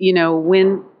is,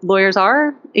 when lawyers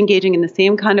are engaging in the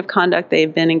same kind of conduct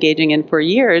they've been engaging in for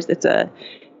years,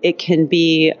 it can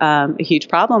be a huge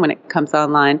problem when it comes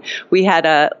online. We had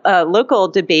a local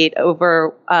debate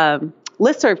over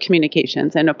listserv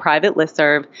communications and a private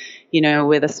listserv,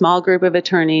 with a small group of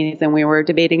attorneys, and we were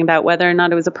debating about whether or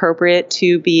not it was appropriate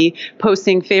to be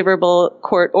posting favorable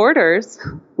court orders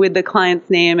with the client's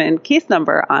name and case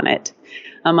number on it,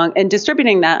 and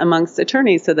distributing that amongst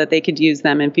attorneys so that they could use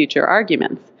them in future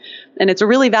arguments. And it's a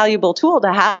really valuable tool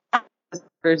to have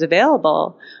orders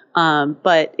available.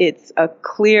 But it's a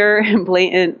clear and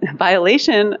blatant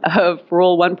violation of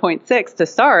Rule 1.6 to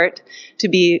start to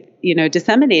be,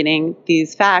 disseminating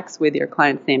these facts with your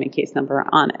client's name and case number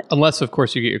on it. Unless, of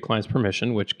course, you get your client's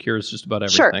permission, which cures just about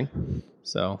everything. Sure.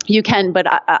 So you can, but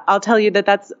I'll tell you that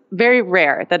that's very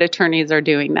rare that attorneys are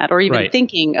doing that or even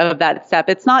thinking of that step.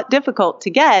 It's not difficult to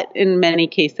get in many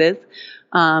cases.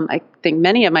 I think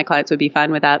many of my clients would be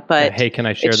fine with that. But hey, can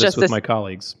I share this with my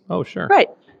colleagues? Oh, sure. Right.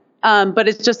 But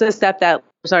it's just a step that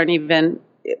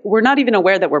we're not even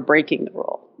aware that we're breaking the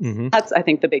rule. Mm-hmm. That's, I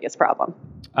think, the biggest problem.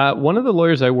 One of the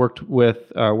lawyers I worked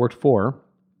for,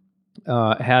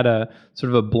 had a sort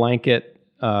of a blanket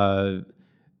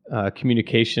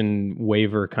communication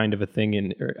waiver kind of a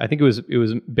thing. I think it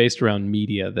was based around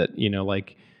media that,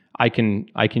 like I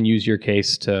can use your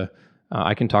case to,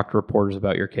 I can talk to reporters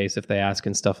about your case if they ask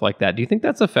and stuff like that. Do you think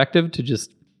that's effective to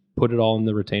just put it all in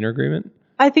the retainer agreement?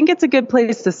 I think it's a good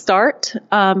place to start,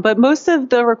 but most of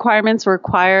the requirements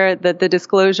require that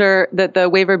the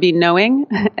waiver be knowing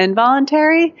and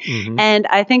voluntary. Mm-hmm. And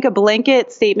I think a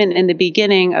blanket statement in the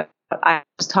beginning, I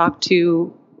just talk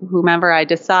to whomever I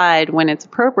decide when it's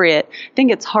appropriate. I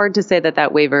think it's hard to say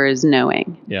that waiver is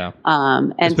knowing. Yeah.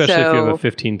 Especially if you have a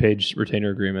 15-page retainer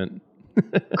agreement.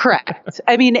 Correct.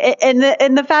 I mean, and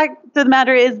the fact of the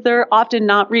matter is they're often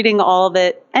not reading all of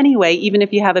it anyway, even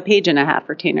if you have a page and a half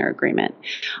retainer agreement.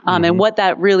 Mm-hmm. And what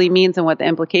that really means and what the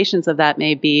implications of that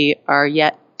may be are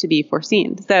yet to be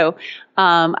foreseen. So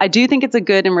I do think it's a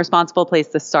good and responsible place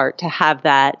to start to have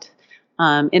that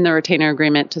in the retainer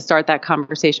agreement to start that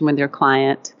conversation with your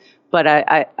client. But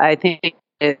I think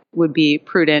it would be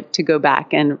prudent to go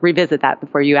back and revisit that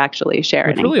before you actually share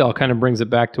it. Which really all kind of brings it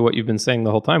back to what you've been saying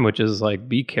the whole time, which is like,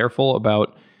 be careful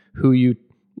about who you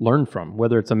learn from,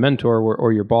 whether it's a mentor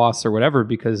or your boss or whatever,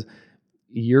 because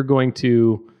you're going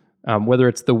to, whether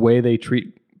it's the way they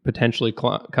treat potentially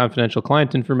confidential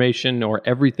client information or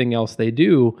everything else they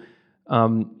do,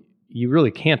 you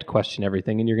really can't question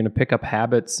everything, and you're going to pick up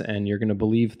habits and you're going to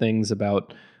believe things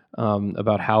about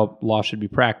how law should be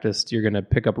practiced. You're going to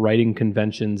pick up writing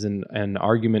conventions and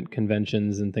argument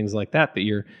conventions and things like that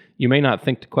you may not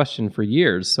think to question for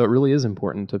years. So it really is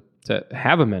important to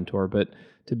have a mentor, but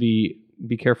to be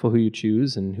careful who you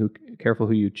choose and careful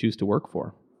who you choose to work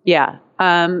for. Yeah.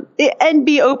 And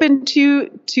be open to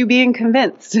being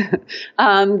convinced.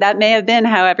 That may have been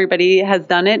how everybody has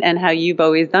done it and how you've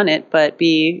always done it, but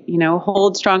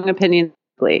hold strong opinions.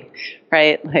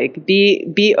 Right? Like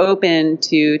be open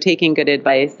to taking good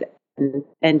advice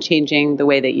and changing the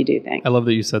way that you do things. I love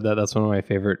that you said that. That's one of my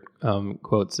favorite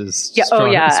quotes is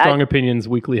strong opinions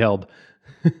weakly held.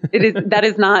 That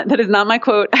is not my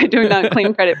quote. I do not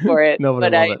claim credit for it. No,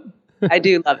 but I love it. I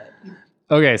do love it.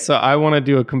 Okay, so I want to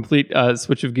do a complete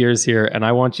switch of gears here, and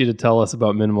I want you to tell us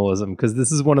about minimalism, because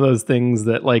this is one of those things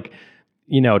that, like,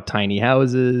 tiny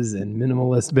houses and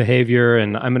minimalist behavior,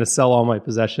 and I'm going to sell all my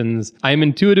possessions. I'm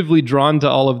intuitively drawn to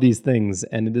all of these things,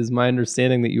 and it is my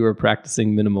understanding that you are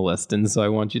practicing minimalist, and so I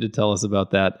want you to tell us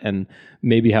about that and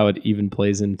maybe how it even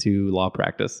plays into law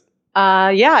practice.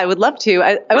 Yeah, I would love to.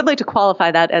 I would like to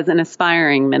qualify that as an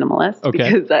aspiring minimalist,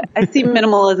 because I see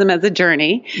minimalism as a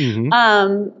journey.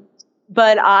 Mm-hmm.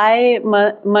 But I,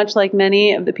 much like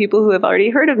many of the people who have already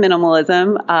heard of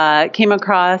minimalism, came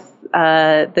across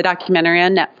the documentary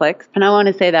on Netflix. And I want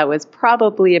to say that was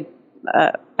probably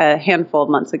a handful of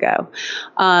months ago.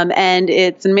 And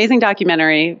it's an amazing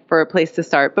documentary for a place to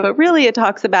start. But really, it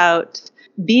talks about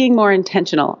being more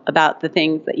intentional about the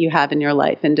things that you have in your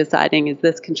life and deciding, is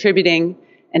this contributing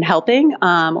and helping,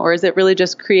 or is it really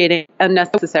just creating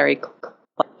unnecessary clutter?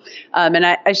 And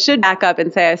I should back up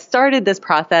and say I started this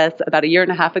process about 1.5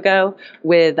 years ago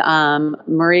with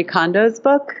Marie Kondo's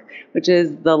book, which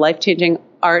is The Life-Changing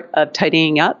Art of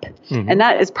Tidying Up. Mm-hmm. And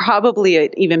that is probably an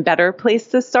even better place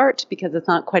to start because it's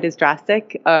not quite as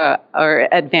drastic or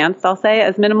advanced, I'll say,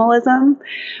 as minimalism.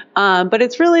 But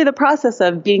it's really the process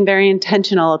of being very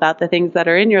intentional about the things that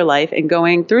are in your life and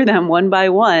going through them one by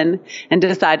one and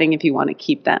deciding if you want to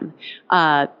keep them.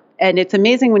 And it's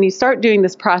amazing when you start doing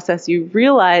this process, you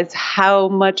realize how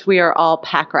much we are all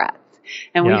pack rats.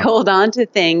 And we hold on to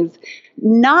things,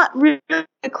 not really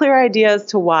a clear idea as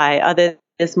to why, other than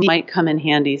this might come in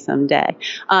handy someday.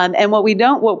 And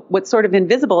what's sort of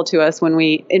invisible to us when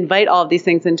we invite all of these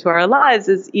things into our lives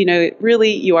is,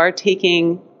 really you are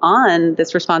taking on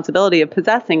this responsibility of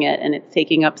possessing it, and it's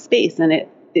taking up space, and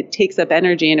it takes up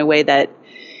energy in a way that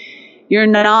you're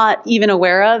not even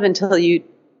aware of until you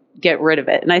get rid of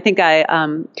it. And I think I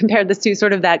compared this to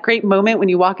sort of that great moment when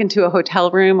you walk into a hotel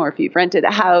room or if you've rented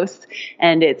a house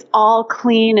and it's all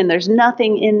clean and there's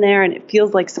nothing in there and it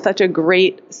feels like such a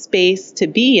great space to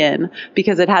be in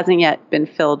because it hasn't yet been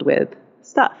filled with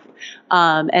stuff.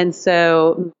 And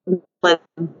so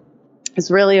it's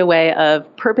really a way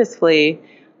of purposefully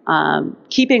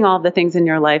keeping all the things in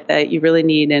your life that you really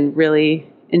need and really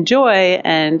enjoy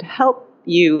and help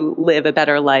you live a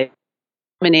better life,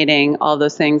 eliminating all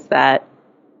those things that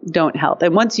don't help.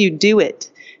 And once you do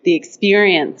it, the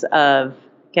experience of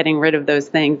getting rid of those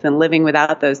things and living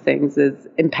without those things is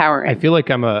empowering. I feel like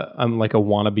I'm like a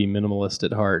wannabe minimalist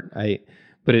at heart.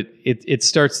 But it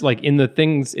starts like in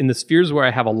the spheres where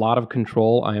I have a lot of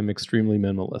control, I am extremely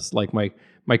minimalist. Like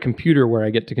my computer where I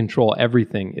get to control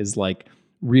everything is like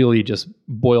really just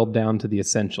boiled down to the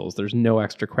essentials. There's no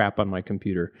extra crap on my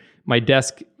computer. My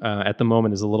desk at the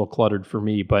moment is a little cluttered for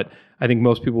me, but I think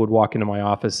most people would walk into my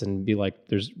office and be like,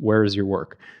 where is your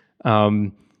work?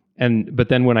 But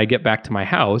then when I get back to my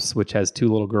house, which has 2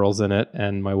 little girls in it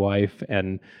and my wife,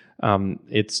 and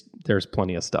there's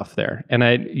plenty of stuff there.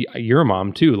 And you're a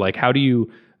mom too. Like, how do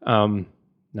you,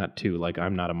 not two, like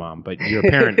I'm not a mom, but you're a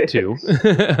parent too.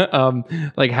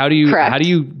 Like, how do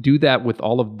you do that with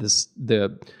all of this,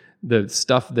 the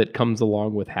stuff that comes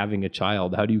along with having a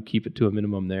child? How do you keep it to a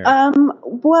minimum there?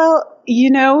 Well,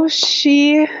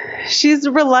 she's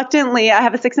reluctantly, I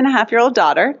have a 6.5-year-old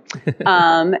daughter.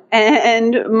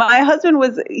 And my husband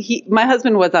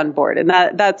was on board. And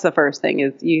that's the first thing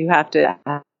is you have to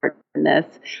have this,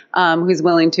 who's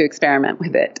willing to experiment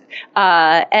with it.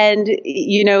 And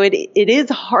it is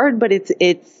hard, but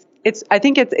I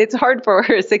think it's hard for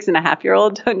a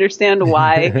 6.5-year-old to understand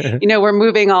why, we're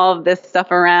moving all of this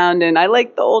stuff around and I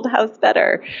like the old house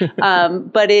better.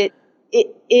 But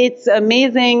it's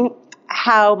amazing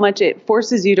how much it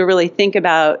forces you to really think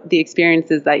about the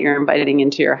experiences that you're inviting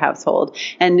into your household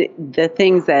and the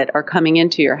things that are coming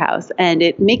into your house. And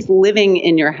it makes living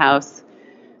in your house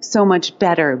so much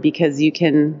better because you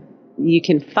can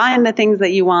find the things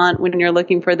that you want when you're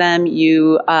looking for them.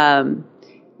 You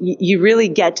really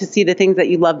get to see the things that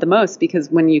you love the most because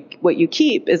what you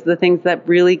keep is the things that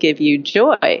really give you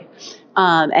joy.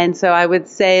 And so I would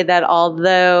say that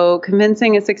although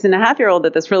convincing a 6.5-year-old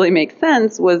that this really makes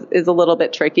sense is a little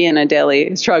bit tricky and a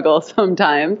daily struggle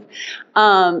sometimes,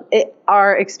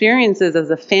 our experiences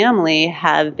as a family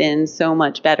have been so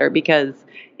much better because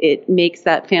it makes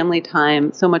that family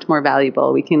time so much more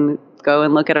valuable. We can go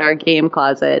and look at our game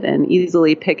closet and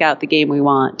easily pick out the game we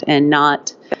want and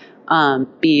not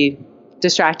be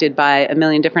distracted by a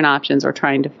million different options or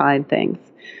trying to find things.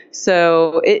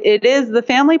 So it is, the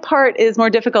family part is more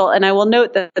difficult. And I will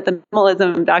note that the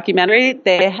minimalism documentary,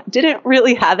 they didn't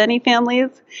really have any families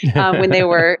when they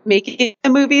were making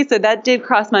the movie. So that did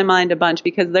cross my mind a bunch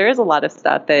because there is a lot of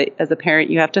stuff that as a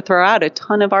parent, you have to throw out a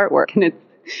ton of artwork and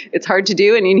it's hard to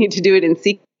do and you need to do it in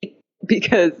secret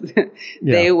because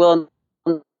they will,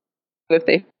 if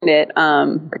they find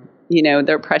it,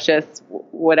 their precious,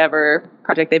 whatever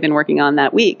project they've been working on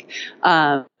that week.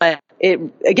 But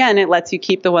it lets you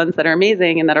keep the ones that are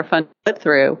amazing and that are fun to flip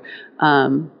through,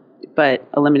 but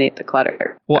eliminate the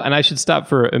clutter. Well, and I should stop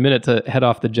for a minute to head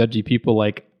off the judgy people.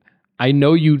 Like, I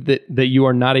know that you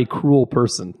are not a cruel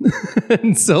person.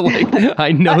 And so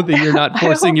I know that you're not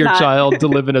forcing your child to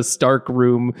live in a stark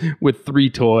room with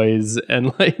 3 toys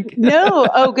and No,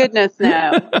 oh goodness,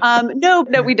 no. No,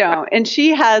 we don't. And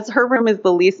her room is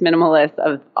the least minimalist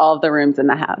of all of the rooms in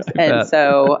the house.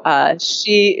 So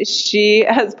she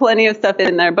has plenty of stuff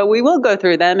in there, but we will go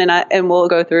through them and we'll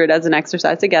go through it as an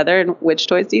exercise together. And which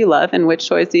toys do you love and which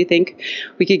toys do you think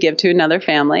we could give to another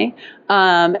family?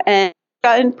 And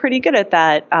gotten pretty good at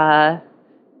that.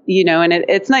 and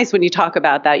it's nice when you talk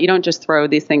about that. You don't just throw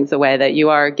these things away, that you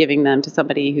are giving them to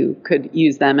somebody who could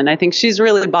use them. And I think she's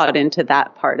really bought into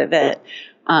that part of it,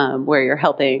 where you're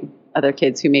helping other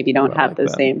kids who maybe don't have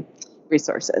those same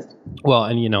resources. Well,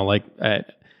 and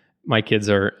my kids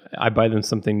I buy them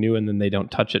something new and then they don't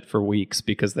touch it for weeks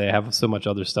because they have so much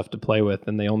other stuff to play with,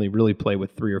 and they only really play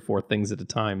with 3 or 4 things at a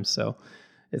time. So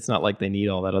it's not like they need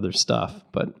all that other stuff,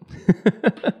 but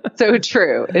so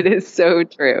true. It is so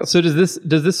true. So does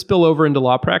this spill over into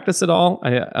law practice at all?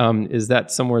 Is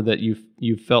that somewhere that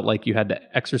you felt like you had to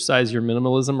exercise your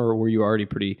minimalism, or were you already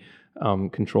pretty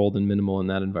controlled and minimal in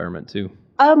that environment too?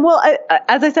 Well,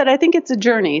 as I said, I think it's a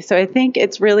journey. So I think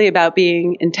it's really about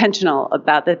being intentional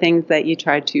about the things that you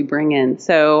try to bring in.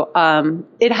 So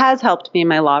it has helped me in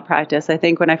my law practice. I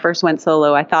think when I first went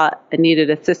solo, I thought I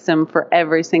needed a system for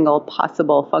every single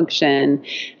possible function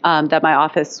that my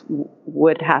office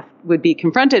would be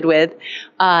confronted with.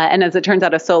 And as it turns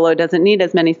out, a solo doesn't need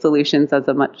as many solutions as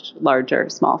a much larger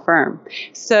small firm.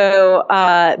 So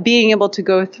being able to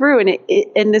go through,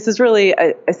 and this is really,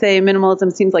 I say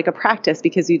minimalism seems like a practice,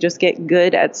 because you just get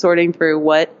good at sorting through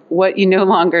what you no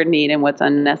longer need and what's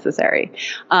unnecessary.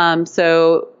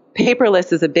 So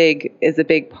paperless is a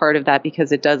big part of that,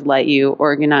 because it does let you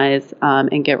organize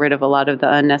and get rid of a lot of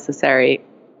the unnecessary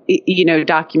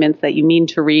documents that you mean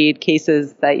to read,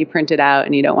 cases that you printed out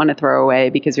and you don't want to throw away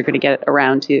because you're going to get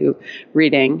around to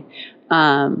reading.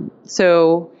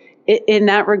 So in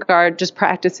that regard, just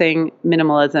practicing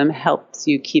minimalism helps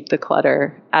you keep the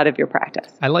clutter out of your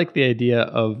practice. I like the idea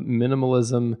of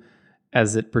minimalism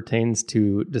as it pertains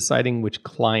to deciding which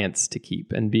clients to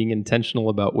keep and being intentional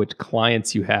about which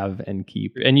clients you have and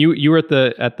keep. And you were at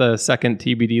the second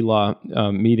TBD law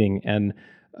meeting, and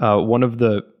one of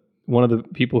the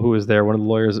people who was there, one of the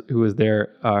lawyers who was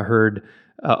there, heard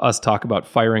us talk about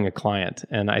firing a client.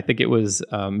 And I think it was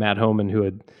Matt Homan who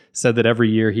had said that every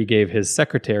year he gave his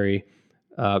secretary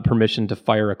permission to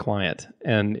fire a client.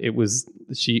 And it was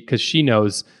because she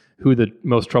knows who the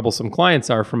most troublesome clients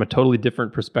are from a totally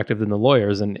different perspective than the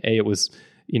lawyers. And it was,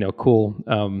 cool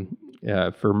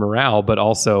for morale, but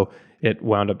also it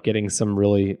wound up getting some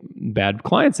really bad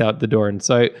clients out the door. And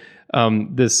so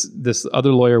this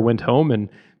other lawyer went home and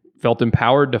felt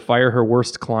empowered to fire her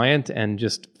worst client and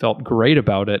just felt great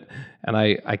about it. And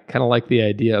I kind of like the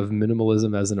idea of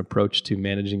minimalism as an approach to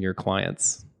managing your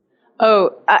clients.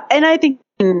 Oh, and I think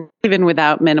even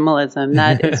without minimalism,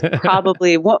 that is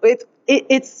probably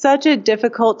it's such a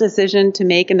difficult decision to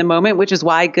make in the moment, which is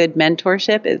why good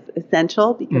mentorship is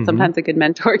essential, because sometimes a good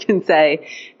mentor can say,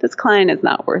 this client is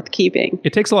not worth keeping.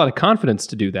 It takes a lot of confidence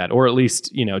to do that, or at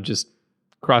least, just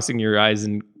crossing your eyes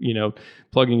and,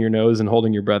 plugging your nose and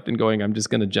holding your breath and going, I'm just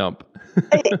going to jump.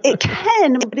 It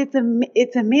can, but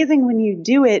it's amazing when you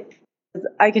do it.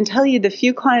 I can tell you the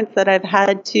few clients that I've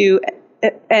had to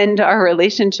end our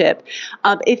relationship.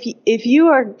 If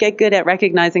you get good at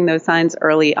recognizing those signs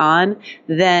early on,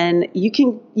 then you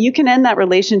can end that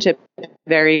relationship in a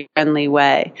very friendly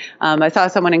way. I saw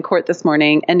someone in court this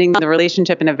morning ending the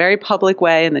relationship in a very public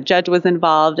way, and the judge was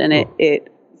involved, and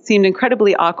it seemed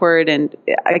incredibly awkward, and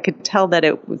I could tell that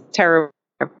it was terrible.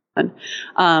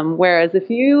 Whereas if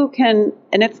you can,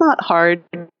 and it's not hard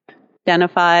to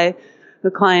identify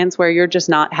the clients where you're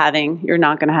not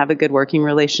going to have a good working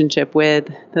relationship with,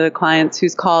 the clients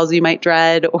whose calls you might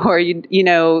dread, or you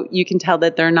can tell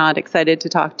that they're not excited to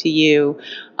talk to you.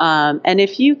 And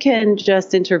if you can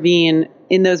just intervene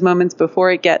in those moments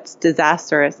before it gets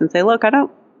disastrous and say, look, I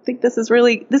don't think this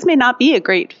may not be a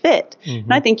great fit.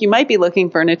 And I think you might be looking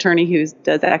for an attorney who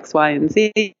does X, Y, and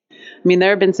Z. I mean, there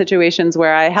have been situations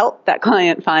where I helped that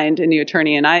client find a new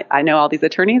attorney, and I know all these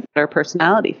attorneys that are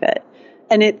personality fit.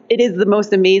 And it is the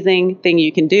most amazing thing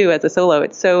you can do as a solo.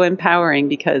 It's so empowering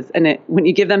when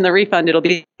you give them the refund, it'll be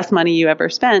the best money you ever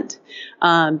spent,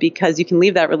 because you can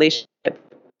leave that relationship in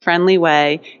a friendly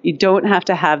way. You don't have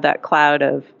to have that cloud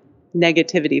of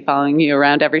negativity following you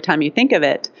around every time you think of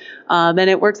it. And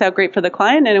it works out great for the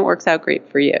client, and it works out great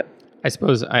for you. I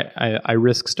suppose I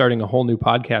risk starting a whole new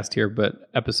podcast here, but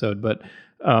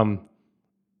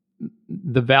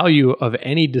the value of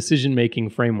any decision-making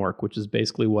framework, which is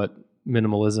basically what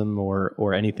minimalism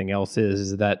or anything else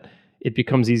is that it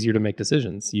becomes easier to make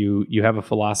decisions. You have a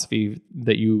philosophy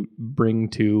that you bring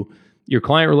to your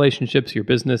client relationships, your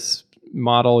business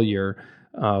model, your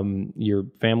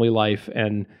family life,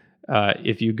 and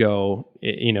if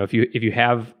you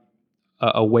have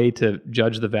a way to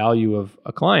judge the value of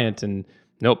a client and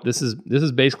nope, this is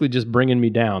basically just bringing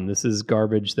me down. This is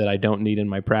garbage that I don't need in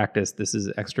my practice. This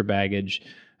is extra baggage.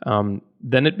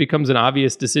 Then it becomes an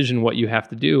obvious decision what you have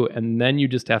to do, and then you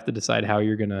just have to decide how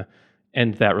you're going to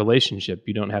end that relationship.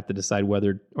 You don't have to decide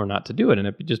whether or not to do it, and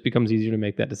it just becomes easier to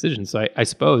make that decision. So I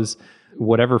suppose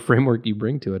whatever framework you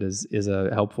bring to it is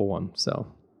a helpful one. So.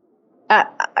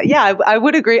 I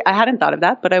would agree. I hadn't thought of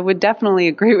that, but I would definitely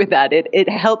agree with that. It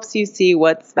helps you see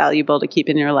what's valuable to keep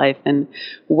in your life and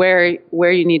where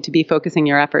you need to be focusing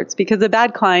your efforts, because a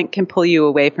bad client can pull you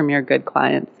away from your good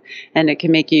clients, and it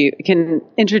can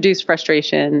introduce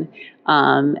frustration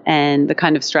and the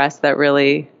kind of stress that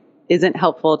really isn't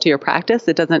helpful to your practice.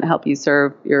 It doesn't help you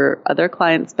serve your other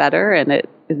clients better, and it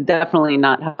is definitely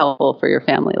not helpful for your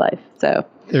family life. So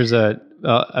there's a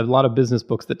lot of business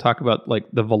books that talk about like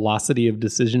the velocity of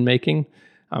decision making,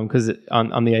 because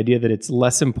on the idea that it's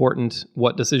less important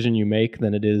what decision you make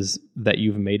than it is that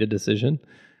you've made a decision.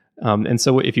 And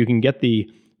so if you can get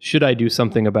the should I do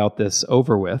something about this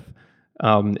over with,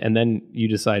 and then you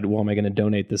decide, well, am I going to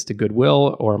donate this to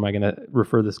Goodwill, or am I going to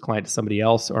refer this client to somebody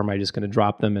else, or am I just going to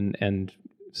drop them and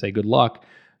say good luck?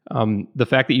 The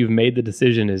fact that you've made the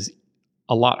decision is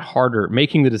a lot harder.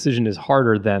 Making the decision is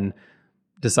harder than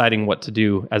deciding what to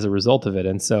do as a result of it.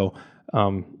 And so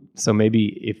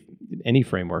maybe if any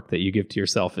framework that you give to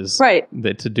yourself is right,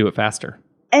 to do it faster.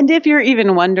 And if you're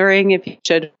even wondering if you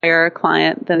should hire a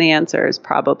client, then the answer is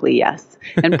probably yes.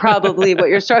 And probably what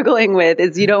you're struggling with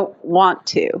is you don't want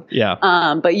to.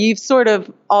 Yeah. But you've sort of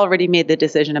already made the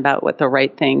decision about what the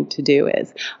right thing to do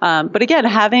is. But again,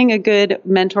 having a good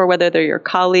mentor, whether they're your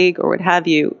colleague or what have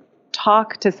you,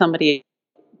 talk to somebody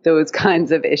those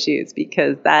kinds of issues,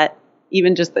 because that,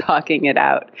 even just the talking it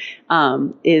out,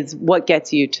 is what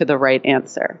gets you to the right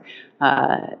answer.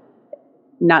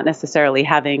 Not necessarily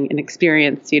having an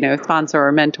experienced, sponsor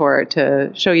or mentor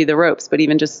to show you the ropes, but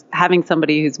even just having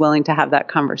somebody who's willing to have that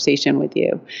conversation with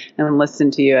you and listen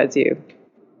to you as you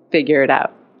figure it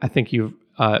out. I think you've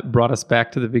brought us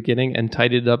back to the beginning and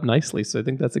tidied it up nicely. So I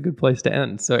think that's a good place to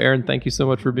end. So Erin, thank you so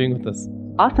much for being with us.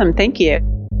 Awesome. Thank you.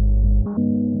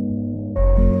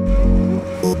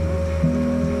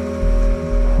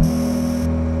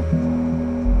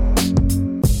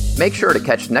 Make sure to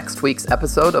catch next week's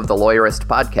episode of the Lawyerist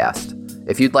Podcast.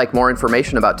 If you'd like more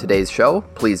information about today's show,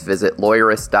 please visit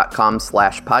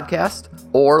lawyerist.com/podcast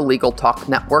or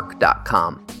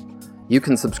LegalTalkNetwork.com. You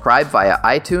can subscribe via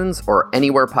iTunes or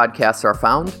anywhere podcasts are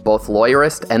found. Both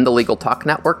Lawyerist and the Legal Talk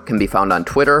Network can be found on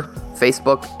Twitter,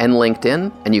 Facebook, and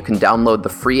LinkedIn, and you can download the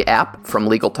free app from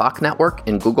Legal Talk Network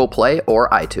in Google Play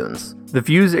or iTunes. The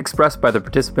views expressed by the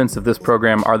participants of this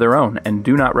program are their own and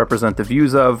do not represent the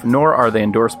views of, nor are they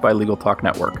endorsed by Legal Talk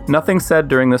Network. Nothing said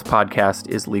during this podcast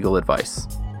is legal advice.